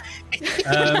 Mark.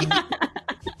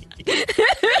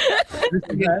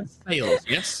 Sails,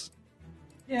 yes?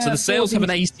 Yeah, So the sails have an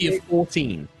 14. AC of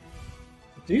 14.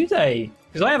 Do they?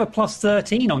 Because I have a plus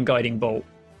 13 on Guiding Bolt.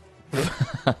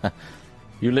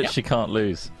 You literally can't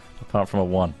lose, apart from a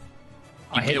 1.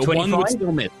 I hit A 1 would 25.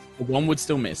 still miss. A 1 would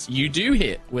still miss. You do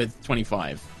hit with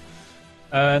 25.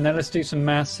 Now let's do some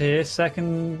maths here.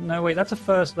 No, wait, that's a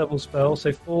first level spell.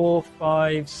 So 4,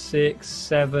 5, 6,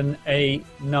 7, 8,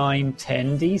 9,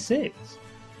 10 d6.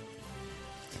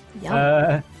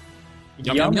 Yum.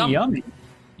 Yum, yum. Yummy.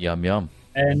 Yum, yum.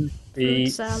 And Fruit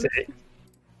salad. d6.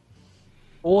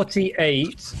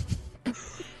 48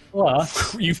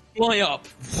 plus. You fly up.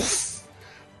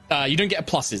 You don't get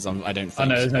pluses, I don't think.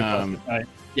 Oh, no, there's no plus. Right.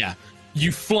 Yeah.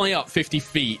 You fly up 50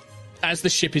 feet. As the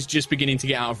ship is just beginning to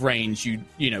get out of range,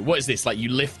 you know, what is this? Like, you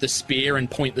lift the spear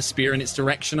and point the spear in its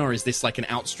direction, or is this like an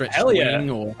outstretched Hell yeah. wing?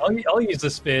 Or... I'll use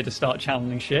the spear to start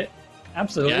channeling shit.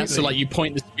 Absolutely. Yeah, so like you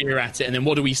point the spear at it, and then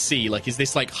what do we see? Like, is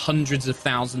this like hundreds of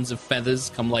thousands of feathers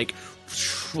come like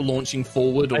launching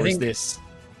forward, or is this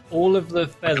all of the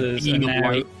feathers are beam of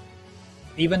now, light?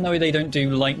 even though they don't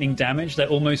do lightning damage, they're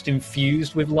almost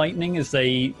infused with lightning as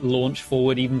they launch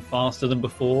forward even faster than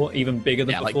before, even bigger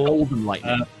than like before. golden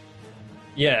lightning?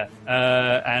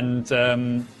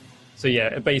 So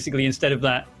yeah, basically instead of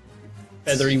that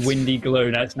feathery, windy glow,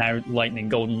 that's now lightning,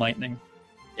 golden lightning.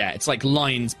 Yeah, it's like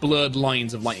lines, blurred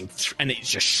lines of lightning, and it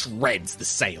just shreds the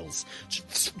sails.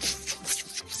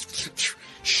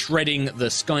 Shredding the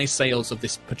sky sails of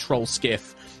this patrol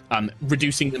skiff,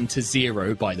 reducing them to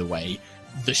 0, by the way.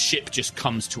 The ship just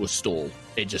comes to a stall.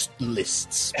 It just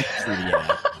lists through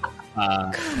the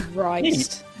air.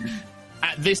 Christ.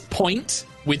 At this point,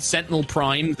 with Sentinel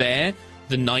Prime there,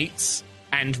 the knights,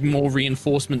 and more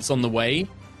reinforcements on the way,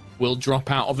 will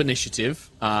drop out of initiative,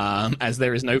 as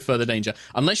there is no further danger.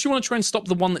 Unless you want to try and stop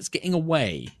the one that's getting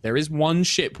away. There is one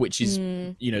ship which is,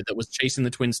 that was chasing the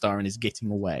Twin Star and is getting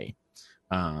away.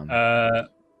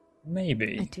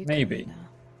 Maybe.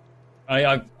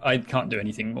 I can't do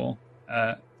anything more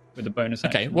with the bonus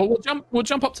action. Okay, well we'll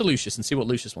jump up to Lucius and see what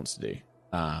Lucius wants to do.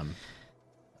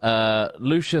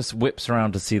 Lucius whips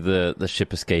around to see the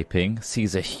ship escaping,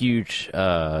 sees a huge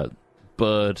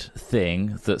bird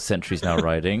thing that Sentry's now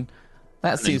riding.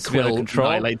 That seems to be under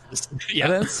control. Yeah.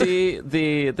 And then see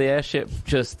the airship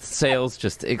sails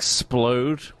just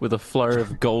explode with a flurry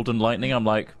of golden lightning. I'm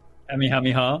like,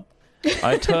 Hammy-ha.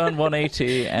 I turn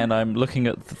 180 and I'm looking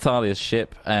at Thalia's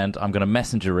ship and I'm going to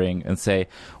messenger ring and say,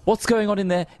 what's going on in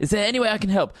there? Is there any way I can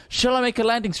help? Shall I make a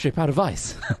landing strip out of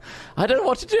ice? I don't know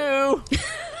what to do.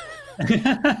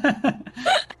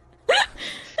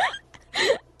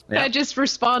 I just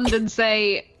respond and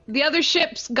say, the other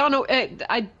ship's gone.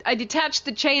 I detached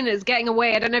the chain and it's getting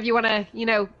away. I don't know if you want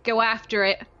to, go after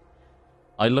it.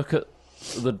 I look at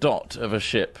the dot of a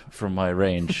ship from my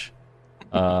range.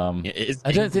 I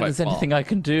don't think there's anything I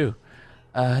can do.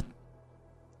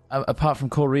 Apart from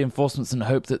call reinforcements and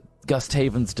hope that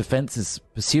Gusthaven's defenses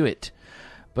pursue it.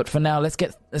 But for now, let's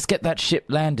get that ship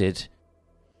landed.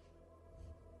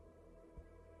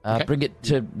 Okay. Bring it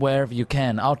to wherever you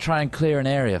can. I'll try and clear an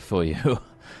area for you.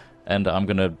 And I'm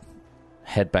going to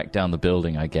head back down the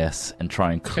building, I guess, and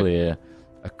try and clear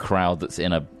a crowd that's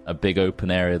in a big open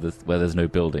area where there's no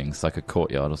buildings, like a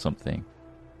courtyard or something.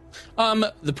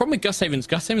 The problem with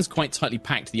Gusthaven's quite tightly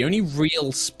packed. The only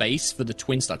real space for the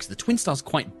Twin Star, because the Twin Star's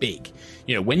quite big.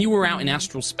 When you were out in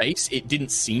astral space, it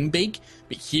didn't seem big,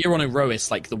 but here on Aerois,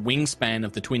 like, the wingspan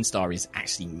of the Twin Star is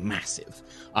actually massive.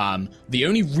 The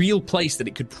only real place that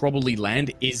it could probably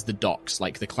land is the docks,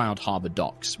 like the Cloud Harbor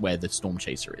docks, where the Storm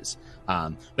Chaser is.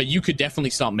 But you could definitely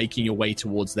start making your way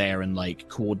towards there and, like,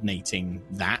 coordinating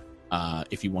that,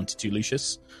 if you wanted to,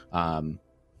 Lucius.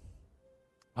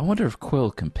 I wonder if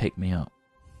Quill can pick me up.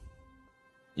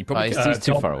 You probably He's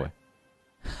too far away.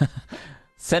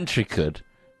 Sentry could,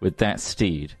 with that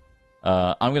steed.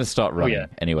 I'm going to start running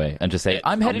anyway, and just say,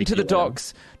 I'm heading to the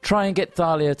docks. Try and get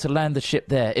Thalia to land the ship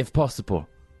there, if possible.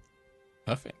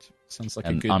 Perfect. Sounds like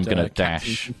and a good... I'm going to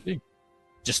dash.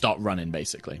 Just start running,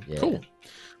 basically. Yeah. Cool.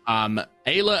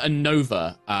 Ayla and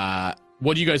Nova,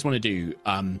 what do you guys want to do?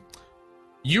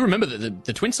 You remember that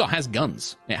the Twin Star has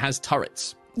guns. It has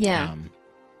turrets. Yeah.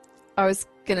 I was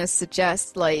gonna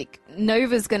suggest,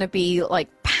 Nova's gonna be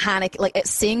panic,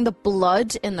 seeing the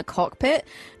blood in the cockpit.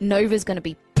 Nova's gonna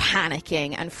be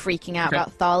panicking and freaking out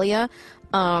about Thalia.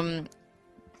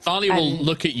 Thalia will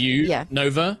look at you,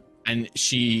 Nova, and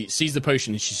she sees the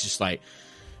potion and she's just like,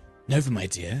 Nova, my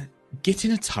dear, get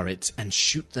in a turret and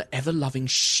shoot the ever-loving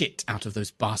shit out of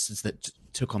those bastards that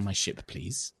took on my ship,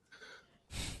 please.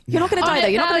 You're not going to die, though.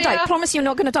 You're not going to die. I promise you're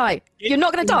not going to die. You're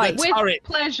not going to die. With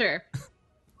pleasure.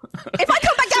 If I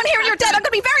come back down here and you're dead, I'm going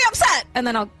to be very upset. And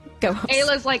then I'll go.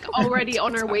 Ayla's like already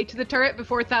on her way to the turret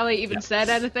before Thalia even said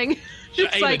anything.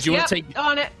 Just Ayla, like, do you want to take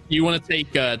on it? You want to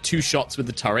take 2 shots with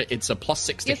the turret? It's a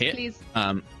 +6 to hit. Please.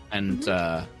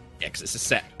 Because it's a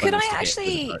set. Could I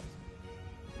actually?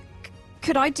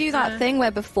 Could I do that thing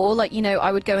where before, like, you know,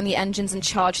 I would go in the engines and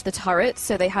charge the turret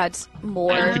so they had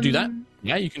more? You could do that.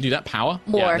 Yeah, you can do that. Power.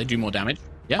 More. Yeah, they do more damage.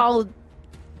 Yeah.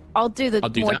 I'll do the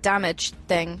more damage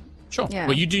thing. Sure. Yeah.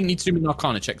 Well, you do need to do an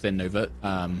Arcana check then, Nova,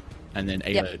 and then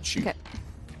Ayla shoot. Okay.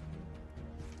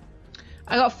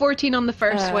 I got 14 on the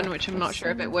first one, which I'm not sure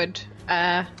if it would.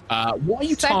 What are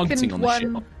you targeting on the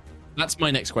ship? That's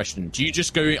my next question. Do you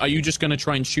just go? Are you just going to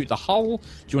try and shoot the hull? Do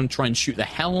you want to try and shoot the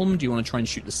helm? Do you want to try and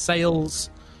shoot the sails?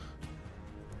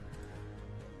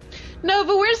 No,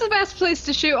 but where's the best place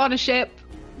to shoot on a ship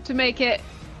to make it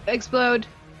explode?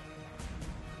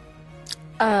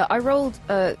 I rolled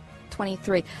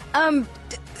 23. The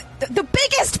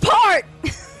biggest part.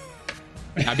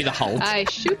 That'd be the hull. I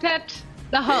shoot at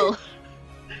the hull.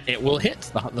 It will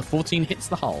hit. The 14 hits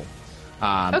the hull.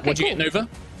 What'd you get, Nova?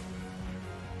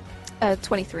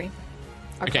 23.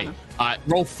 Okay.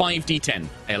 Roll 5d10,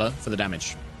 Ayla, for the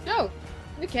damage. Oh,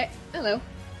 okay. Hello.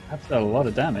 That's a lot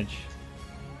of damage.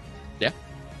 Yeah.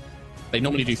 They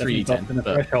normally do 3d10,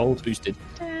 but threshold. boosted.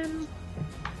 10.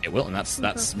 It will, and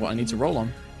that's what I need to roll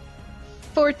on.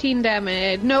 14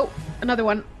 damage. No, another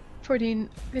one. 14,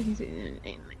 15,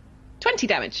 20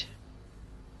 damage.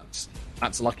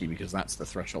 That's lucky because that's the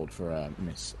threshold for a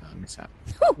mishap.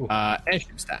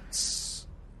 Airship stats.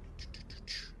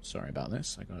 Sorry about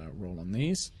this. I gotta roll on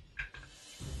these.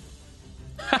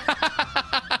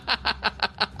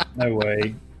 No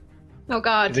way. Oh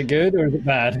god. Is it good or is it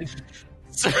bad?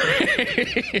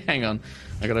 Hang on.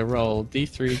 I gotta roll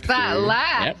D3. That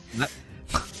laugh. Yep.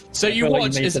 So you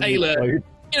watch as Ayla.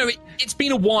 You know, it's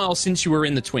been a while since you were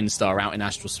in the Twin Star out in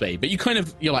astral space, but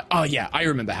you're like, oh yeah, I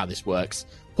remember how this works.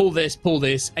 Pull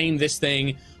this, aim this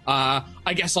thing.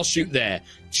 I guess I'll shoot there.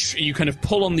 You kind of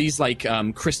pull on these like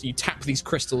you tap these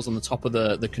crystals on the top of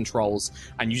the controls,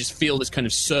 and you just feel this kind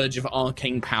of surge of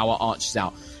arcane power arches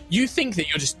out. You think that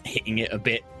you're just hitting it a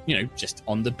bit, you know, just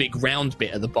on the big round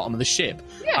bit at the bottom of the ship.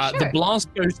 Yeah, sure. The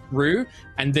blast goes through,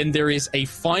 and then there is a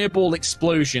fireball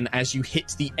explosion as you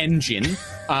hit the engine.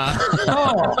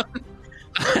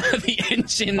 The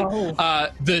engine,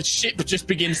 the ship just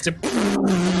begins to.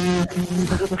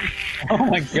 Oh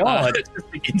my god!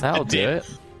 That'll do it.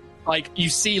 Like you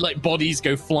see, like bodies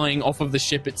go flying off of the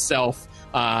ship itself,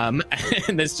 and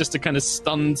there's just a kind of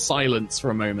stunned silence for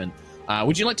a moment.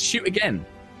 Would you like to shoot again?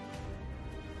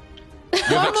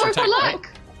 More for luck.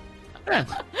 Yeah.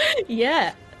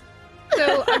 Yeah.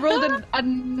 So I rolled a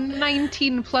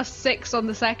 19 plus 6 on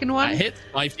the second one. I hit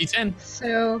 5d10.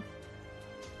 So.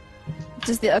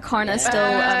 Does the Arcana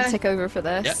still take over for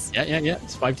this? Yeah.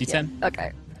 It's 5d10. Yeah.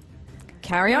 Okay.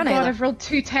 Carry on, God, Ayla. I've rolled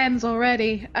 2 10s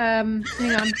already. Hang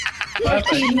on.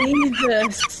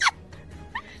 Jesus.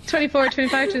 24,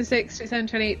 25, 26, 27,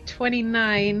 28,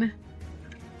 29,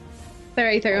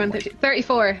 30, 31, 32,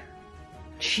 34.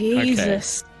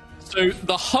 Jesus. Okay. So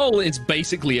the hull is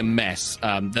basically a mess.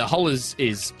 The hull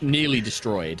is nearly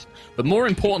destroyed. But more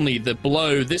importantly, the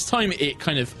blow, this time it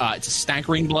kind of, it's a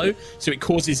staggering blow. So it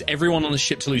causes everyone on the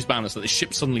ship to lose balance. Like the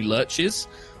ship suddenly lurches.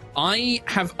 I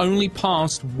have only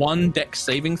passed 1 dex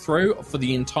saving throw for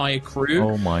the entire crew.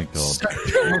 Oh my god. So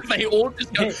they all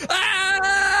just go,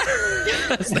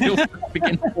 ah! As they all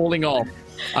begin falling off.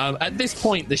 At this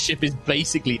point, the ship is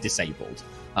basically disabled.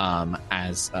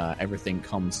 As everything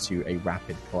comes to a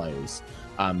rapid close.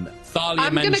 Thalia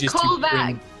I'm going to call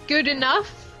that good enough.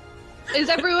 Is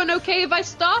everyone okay if I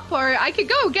stop, or I could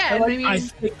go again? I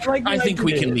think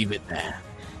we can leave it there.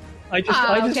 I just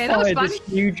fired this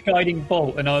huge guiding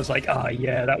bolt, and I was like,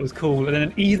 yeah, that was cool. And then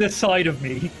on either side of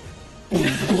me,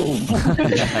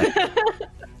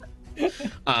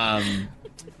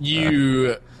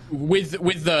 you. With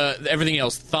everything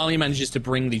else, Thalia manages to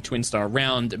bring the Twin Star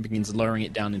around and begins lowering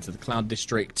it down into the Cloud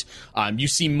District. You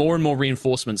see more and more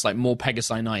reinforcements, like more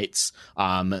Pegasi Knights.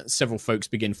 Several folks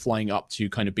begin flying up to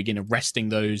kind of begin arresting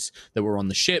those that were on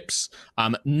the ships.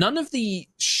 None of the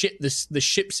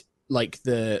ships, like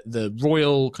the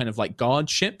royal kind of like guard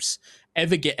ships,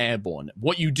 ever get airborne.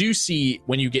 What you do see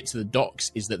when you get to the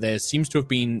docks is that there seems to have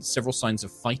been several signs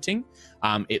of fighting.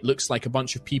 It looks like a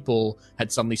bunch of people had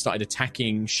suddenly started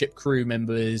attacking ship crew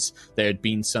members. There had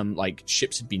been some, like,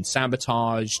 ships had been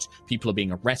sabotaged. People are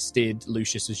being arrested,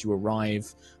 Lucius, as you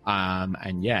arrive.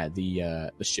 And yeah,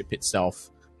 the ship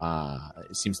itself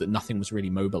it seems that nothing was really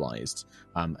mobilized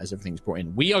as everything's brought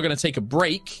in. We are going to take a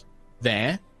break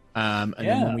there. And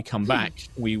then when we come back,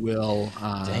 we will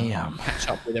catch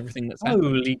up with everything that's happened.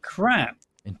 Holy crap.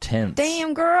 Intense.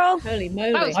 Damn, girl. Holy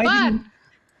moly. That was fun.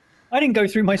 I didn't go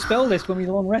through my spell list when we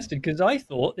long rested because I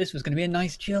thought this was going to be a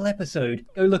nice chill episode.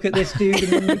 Go look at this dude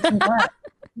and then we come back.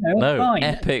 No, fine.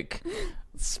 Epic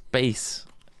space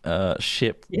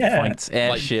ship fights,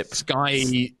 airship,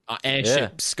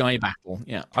 airship, sky battle.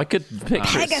 Yeah, I could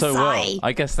picture it so well.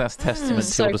 I guess that's testament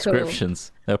to your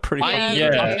descriptions. They're pretty. I'll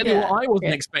tell you what I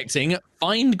wasn't expecting.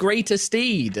 Find greater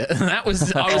steed. That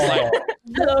was. I was like,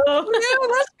 yeah,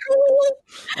 that's cool.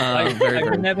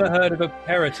 I've never heard of a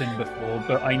Periton before,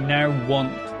 but I now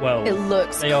want 12. It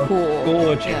looks They are cool.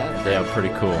 gorgeous. Yeah. They are pretty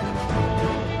cool.